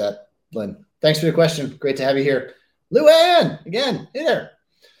shouldn't use that, Lynn. Thanks for the question. Great to have you here. Luann, again, hey there.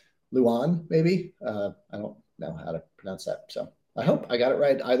 Luan, maybe. I don't know how to pronounce that. So I hope I got it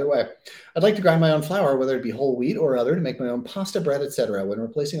right either way. I'd like to grind my own flour, whether it be whole wheat or other, to make my own pasta, bread, etc. When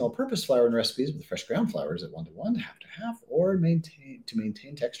replacing all-purpose flour in recipes with fresh ground flour, is it 1-to-1, half-to-half, or to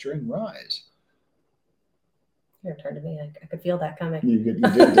maintain texture and rise? Your turn to me. I could feel that coming. You did,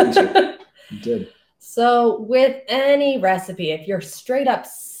 didn't you? You did. So with any recipe, if you're straight up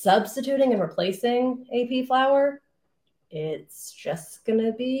substituting and replacing AP flour, it's just going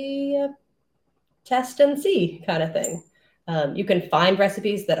to be a test and see kind of thing. You can find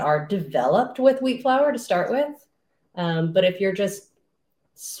recipes that are developed with wheat flour to start with. But if you're just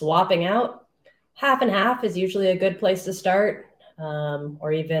swapping out, half and half is usually a good place to start,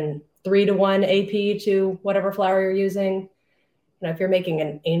 or even 3-to-1 AP to whatever flour you're using. If you're making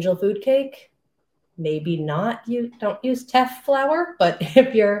an angel food cake, maybe not. You don't use teff flour, but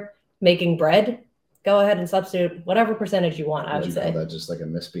if you're making bread, go ahead and substitute whatever percentage you want. I would say. Call that just like a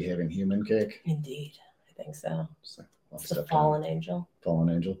misbehaving human cake? Indeed, I think so. It's the fallen angel. Fallen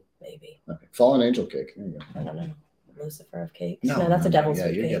angel. Maybe. Okay. Fallen angel cake. There you go. I don't know. Lucifer of cakes. No, that's a devil's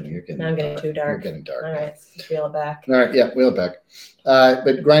food cake. You're getting. Now I'm getting too dark. You're getting dark. All right, let's reel it back. All right, yeah, wheel it back.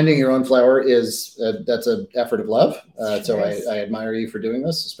 But grinding your own flour is that's an effort of love. So I admire you for doing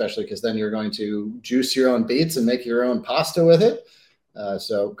this, especially because then you're going to juice your own beets and make your own pasta with it.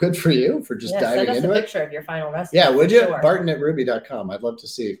 So good for you for just diving into it. Send us a picture of your final recipe. Yeah, would you? Sure. Barton@ruby.com. I'd love to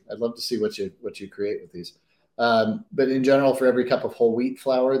see what you create with these. But in general, for every cup of whole wheat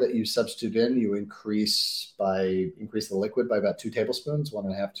flour that you substitute in, you increase the liquid by about 2 tablespoons,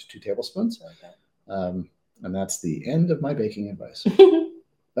 1.5 to 2 tablespoons. Okay. And that's the end of my baking advice.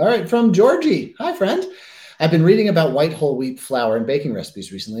 All right, from Georgie. Hi, friend. I've been reading about white whole wheat flour and baking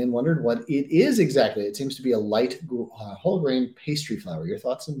recipes recently and wondered what it is exactly. It seems to be a light whole grain pastry flour. Your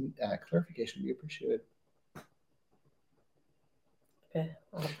thoughts and clarification would be appreciated. Okay.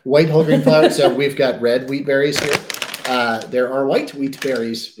 White whole grain flour. So we've got red wheat berries here. There are white wheat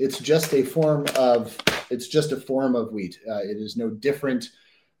berries. It's just a form of wheat. It is no different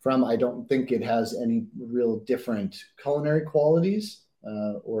from. I don't think it has any real different culinary qualities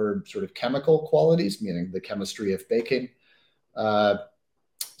or sort of chemical qualities, meaning the chemistry of baking.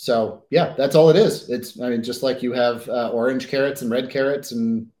 So yeah, that's all it is. Just like you have orange carrots and red carrots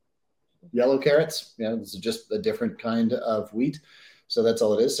and yellow carrots. This is just a different kind of wheat. So that's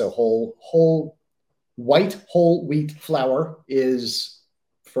all it is. So white whole wheat flour is,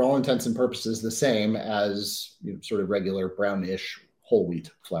 for all intents and purposes, the same as sort of regular brownish whole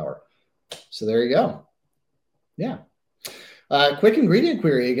wheat flour. So there you go. Yeah. Quick ingredient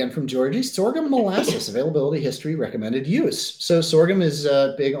query again from Georgie. Sorghum molasses, availability, history, recommended use. So sorghum is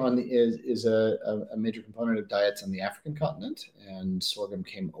big on is a major component of diets on the African continent, and sorghum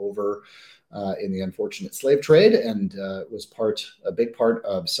came over in the unfortunate slave trade and was a big part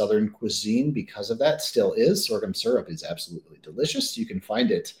of Southern cuisine because of that. Still is. Sorghum syrup is absolutely delicious. You can find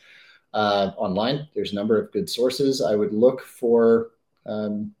it online. There's a number of good sources. I would look for,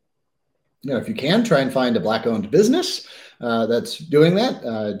 if you can, try and find a Black-owned business that's doing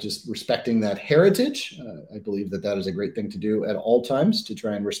that, just respecting that heritage. I believe that is a great thing to do at all times, to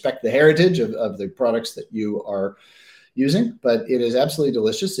try and respect the heritage of the products that you are using. But it is absolutely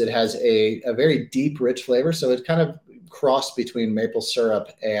delicious. It has a very deep, rich flavor. So it's kind of crossed between maple syrup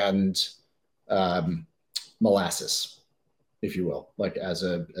and molasses, if you will, like as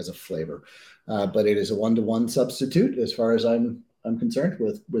a flavor. But it is a 1-to-1 substitute as far as I'm concerned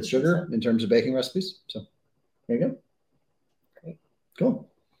with sugar in terms of baking recipes. So there you go. Great. Cool.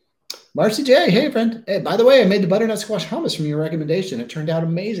 Marcy J, hey friend. Hey, by the way, I made the butternut squash hummus from your recommendation. It turned out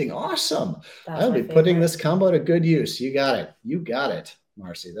amazing. Awesome. I'll be putting this combo to good use. You got it,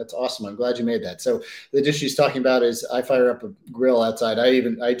 Marcy. That's awesome. I'm glad you made that. So the dish she's talking about is I fire up a grill outside.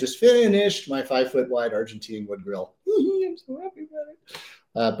 I just finished my 5-foot wide Argentine wood grill. I'm so happy about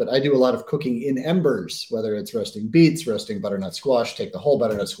it. But I do a lot of cooking in embers, whether it's roasting beets, roasting butternut squash. Take the whole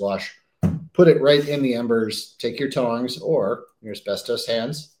butternut squash, put it right in the embers, take your tongs or your asbestos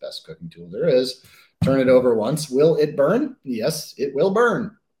hands, best cooking tool there is, turn it over once. Will it burn? Yes, it will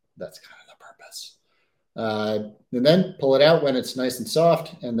burn. That's kind of the purpose. And then pull it out when it's nice and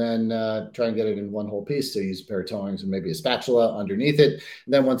soft, and then try and get it in one whole piece. So use a pair of tongs and maybe a spatula underneath it.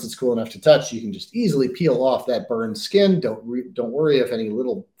 And then once it's cool enough to touch, you can just easily peel off that burned skin. Don't worry if any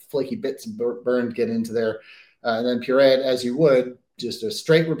little flaky bits burned get into there. And then puree it as you would just a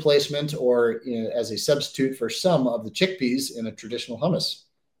straight replacement or as a substitute for some of the chickpeas in a traditional hummus.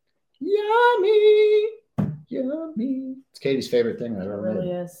 Yummy. It's Katie's favorite thing I've ever made. It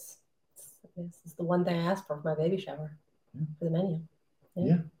really is. This is the one thing I asked for my baby shower for the menu.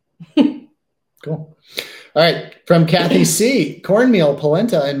 Yeah. Cool. All right. From Kathy C. Cornmeal,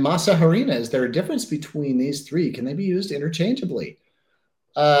 polenta, and masa harina. Is there a difference between these three? Can they be used interchangeably?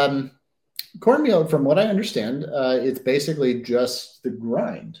 Cornmeal, from what I understand, it's basically just the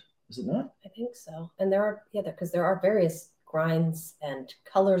grind. Is it not? I think so. And there are various grinds and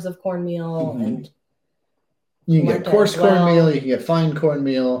colors of cornmeal and You can get coarse as well. cornmeal, you can get fine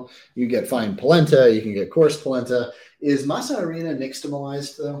cornmeal, you can get fine polenta, you can get coarse polenta. Is masa harina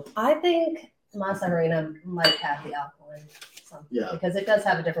nixtamalized though? I think masa harina might have the alkaline. Yeah. Because it does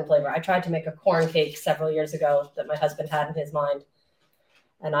have a different flavor. I tried to make a corn cake several years ago that my husband had in his mind,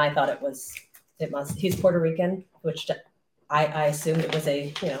 and I thought he's Puerto Rican, which I assumed it was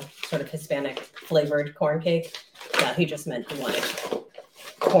a, sort of Hispanic flavored corn cake. No, he just meant he wanted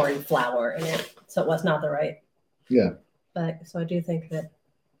corn flour in it. So it was not the right. Yeah. But so I do think that.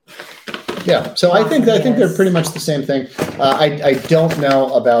 Yeah. So I think they're pretty much the same thing. I don't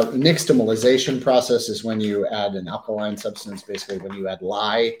know about nixtamalization process is when you add an alkaline substance, basically when you add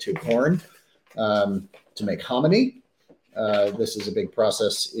lye to corn to make hominy. This is a big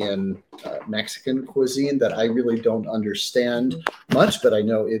process in Mexican cuisine that I really don't understand much, but I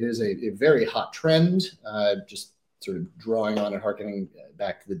know it is a very hot trend, just sort of drawing on and harkening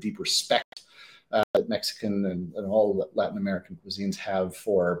back to the deep respect that Mexican and all Latin American cuisines have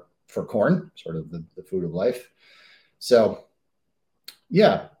for corn, sort of the food of life. So,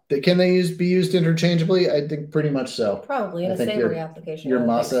 yeah, can they be used interchangeably? I think pretty much so. Probably in a savory application. Your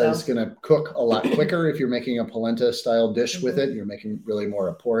masa is going to cook a lot quicker if you're making a polenta style dish with it. You're making really more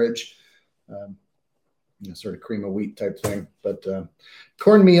a porridge, sort of cream of wheat type thing. But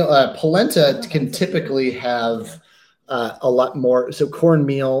cornmeal, polenta can typically have a lot more. So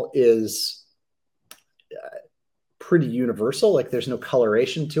cornmeal is pretty universal. Like there's no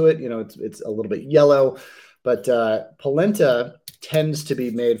coloration to it. It's a little bit yellow, but polenta tends to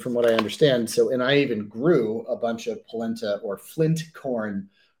be made from what I understand. And I even grew a bunch of polenta or flint corn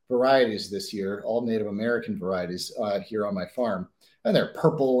varieties this year, all Native American varieties here on my farm. And they're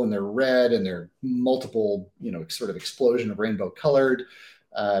purple and they're red and they're multiple, sort of explosion of rainbow colored.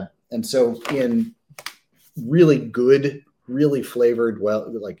 And so in really good, really flavored,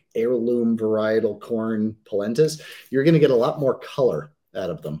 like heirloom varietal corn polentas, you're going to get a lot more color out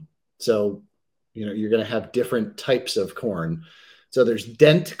of them. So, you're going to have different types of corn. So there's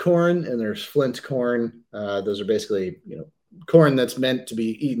dent corn and there's flint corn. Those are basically, corn that's meant to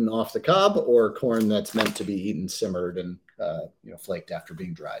be eaten off the cob or corn that's meant to be eaten simmered and, flaked after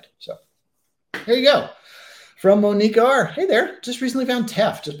being dried. So there you go. From Monique R. Hey there, just recently found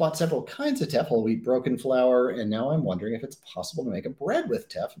teff. Just bought several kinds of teff, whole wheat, broken flour, and now I'm wondering if it's possible to make a bread with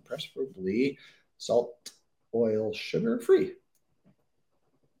teff, and preferably salt, oil, sugar free.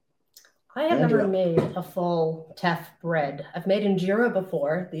 I have never made a full teff bread. I've made injera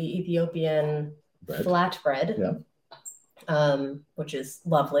before, the Ethiopian flat bread, which is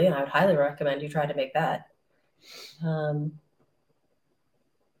lovely, and I would highly recommend you try to make that.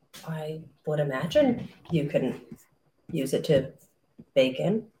 I would imagine you can use it to bake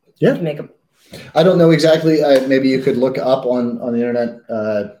in. Yeah. To make I don't know exactly. Maybe you could look up on the internet,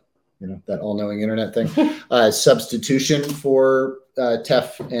 that all-knowing internet thing, substitution for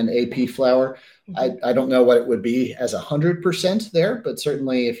teff and AP flour. I don't know what it would be as 100% there, but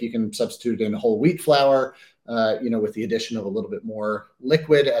certainly if you can substitute in whole wheat flour, with the addition of a little bit more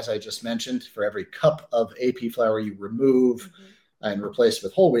liquid, as I just mentioned, for every cup of AP flour you remove and replace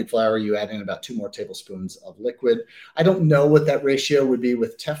with whole wheat flour, you add in about 2 more tablespoons of liquid. I don't know what that ratio would be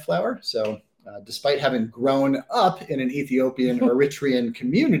with teff flour. So despite having grown up in an Ethiopian Eritrean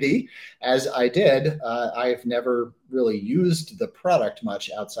community, as I did, I've never really used the product much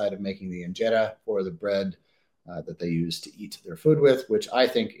outside of making the injera or the bread that they use to eat their food with, which I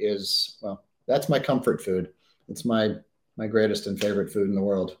think is, that's my comfort food. It's my greatest and favorite food in the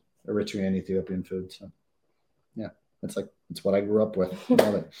world, Eritrean Ethiopian food. So yeah, it's what I grew up with.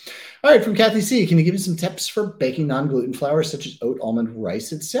 Love it. All right, from Kathy C. Can you give me some tips for baking non-gluten flours such as oat, almond,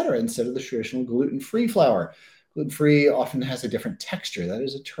 rice, etc., instead of the traditional gluten-free flour? Gluten-free often has a different texture. That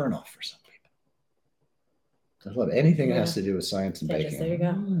is a turnoff for some people. I love anything that has to do with science and baking. There you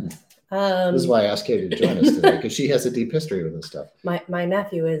go. This is why I asked Katie to join us today, because she has a deep history with this stuff. My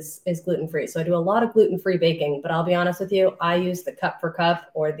nephew is gluten-free, so I do a lot of gluten-free baking. But I'll be honest with you, I use the Cup for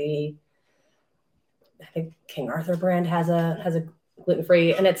Cup or I think King Arthur brand has a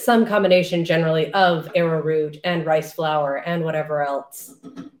gluten-free, and it's some combination generally of arrowroot and rice flour and whatever else.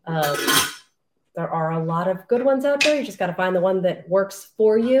 There are a lot of good ones out there. You just got to find the one that works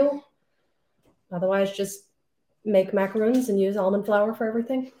for you. Otherwise, just make macaroons and use almond flour for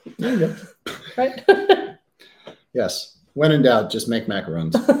everything. There you go. Right? Yes. When in doubt, just make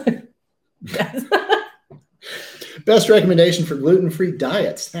macarons. Yes. Best recommendation for gluten-free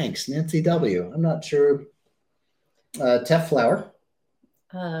diets. Thanks, Nancy W. I'm not sure. Teff flour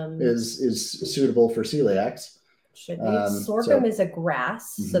is suitable for celiacs. Should be. Sorghum is a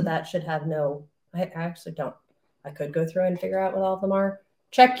grass, so that should have no. I actually don't. I could go through and figure out what all of them are.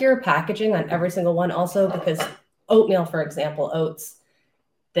 check your packaging on every single one also, because oatmeal, for example, oats,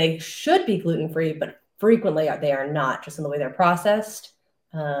 they should be gluten-free, but frequently they are not, just in the way they're processed.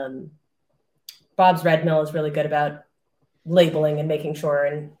 Bob's Red Mill is really good about labeling and making sure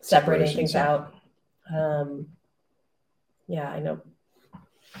and separating things out. Yeah, I know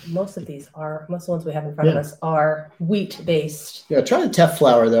most of the ones we have in front of us are wheat based. Yeah, try the teff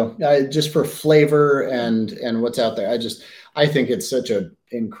flour though, just for flavor and what's out there. I think it's such an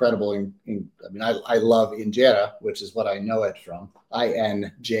incredible. I mean, I love injera, which is what I know it from.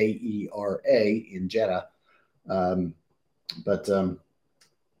 INJERA, injera.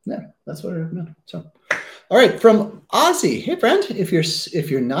 Yeah, that's what I know. So, all right, from Ozzy. Hey, friend, if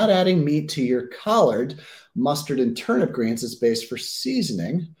you're not adding meat to your collard, mustard, and turnip greens as base for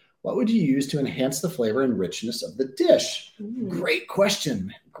seasoning, what would you use to enhance the flavor and richness of the dish? Great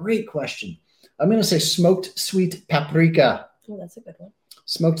question. Great question. I'm going to say smoked sweet paprika. Oh, that's a good one.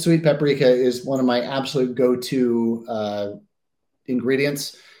 Smoked sweet paprika is one of my absolute go-to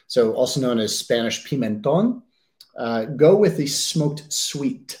ingredients. So also known as Spanish pimentón. Go with the smoked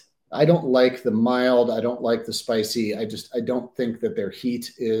sweet. I don't like the mild. I don't like the spicy. I don't think that their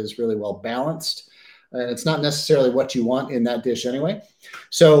heat is really well balanced. And it's not necessarily what you want in that dish anyway.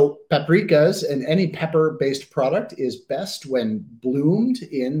 So paprikas and any pepper-based product is best when bloomed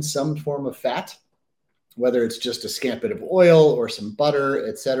in some form of fat, whether it's just a scant bit of oil or some butter,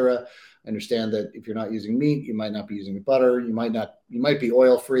 etc. Understand that if you're not using meat, you might not be using butter. You might be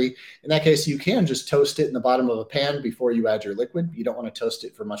oil free. In that case, you can just toast it in the bottom of a pan before you add your liquid. You don't want to toast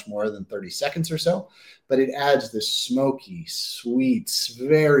it for much more than 30 seconds or so, but it adds this smoky, sweet,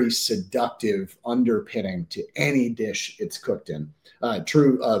 very seductive underpinning to any dish it's cooked in.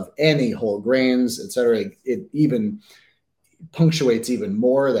 True of any whole grains, etc. It even punctuates even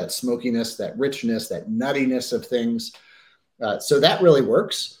more that smokiness, that richness, that nuttiness of things. So that really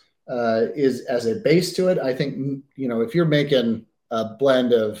works. Is as a base to it. I think, if you're making a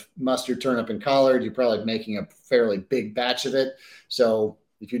blend of mustard, turnip, and collard, you're probably making a fairly big batch of it. So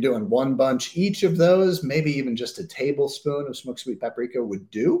if you're doing one bunch each of those, maybe even just a tablespoon of smoked sweet paprika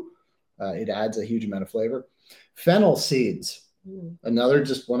would do. It adds a huge amount of flavor. Fennel seeds, another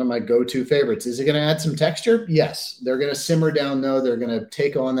just one of my go-to favorites. Is it going to add some texture? Yes. They're going to simmer down though. They're going to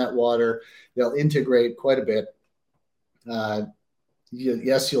take on that water. They'll integrate quite a bit.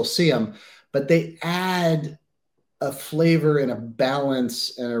 Yes, you'll see them, but they add a flavor and a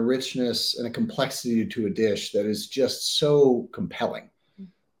balance and a richness and a complexity to a dish that is just so compelling.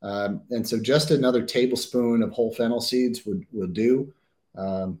 And so just another tablespoon of whole fennel seeds would do.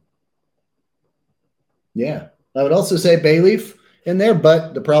 Yeah, I would also say bay leaf in there,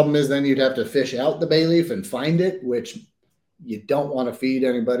 but the problem is then you'd have to fish out the bay leaf and find it, which you don't want to feed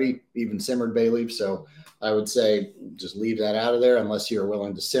anybody, even simmered bay leaf. So I would say just leave that out of there unless you're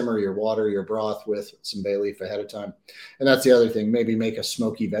willing to simmer your water, your broth with some bay leaf ahead of time. And that's the other thing. Maybe make a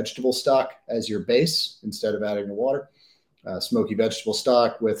smoky vegetable stock as your base instead of adding the water. Smoky vegetable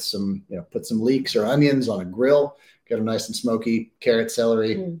stock with some, put some leeks or onions on a grill, get them nice and smoky, carrot,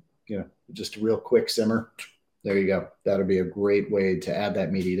 celery, just a real quick simmer. There you go. That would be a great way to add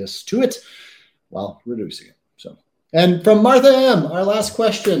that meatiness to it while reducing it. So, and from Martha M., our last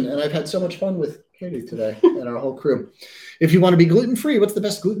question, and I've had so much fun with Katie today and our whole crew. If you want to be gluten-free, what's the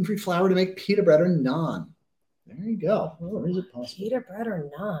best gluten-free flour to make pita bread or naan? There you go. Oh, is it possible? Pita bread or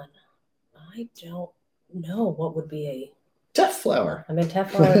naan? I don't know what would be a teff flour. I mean,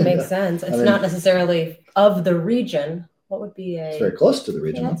 teff flour makes sense. It's not necessarily of the region. What would be a? It's very close to the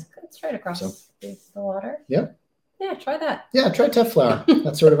region. Yeah, it's right across the water. Yeah. Yeah, try that. Yeah, try teff flour.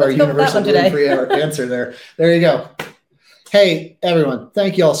 That's sort of our universal gluten-free answer there. There you go. Hey, everyone,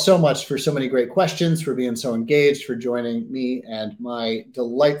 thank you all so much for so many great questions, for being so engaged, for joining me and my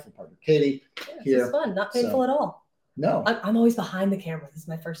delightful partner, Katie. Yeah, this is fun, not painful at all. No. I'm always behind the camera. This is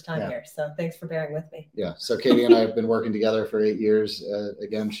my first time here, so thanks for bearing with me. Yeah, so Katie and I have been working together for 8 years.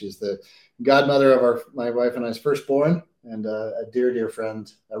 Again, she's the godmother of my wife and I's firstborn, and a dear, dear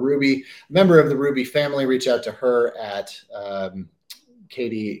friend, a member of the Ruby family. Reach out to her at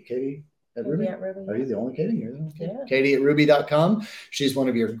Katie at Ruby? Are you the only Katie? You're the only Katie? Yeah. Katie at ruby.com. She's one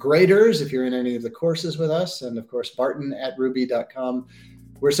of your graders if you're in any of the courses with us. And of course, Barton at ruby.com.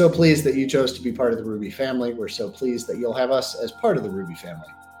 We're so pleased that you chose to be part of the Ruby family. We're so pleased that you'll have us as part of the Ruby family.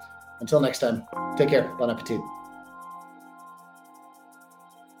 Until next time, take care. Bon appetit.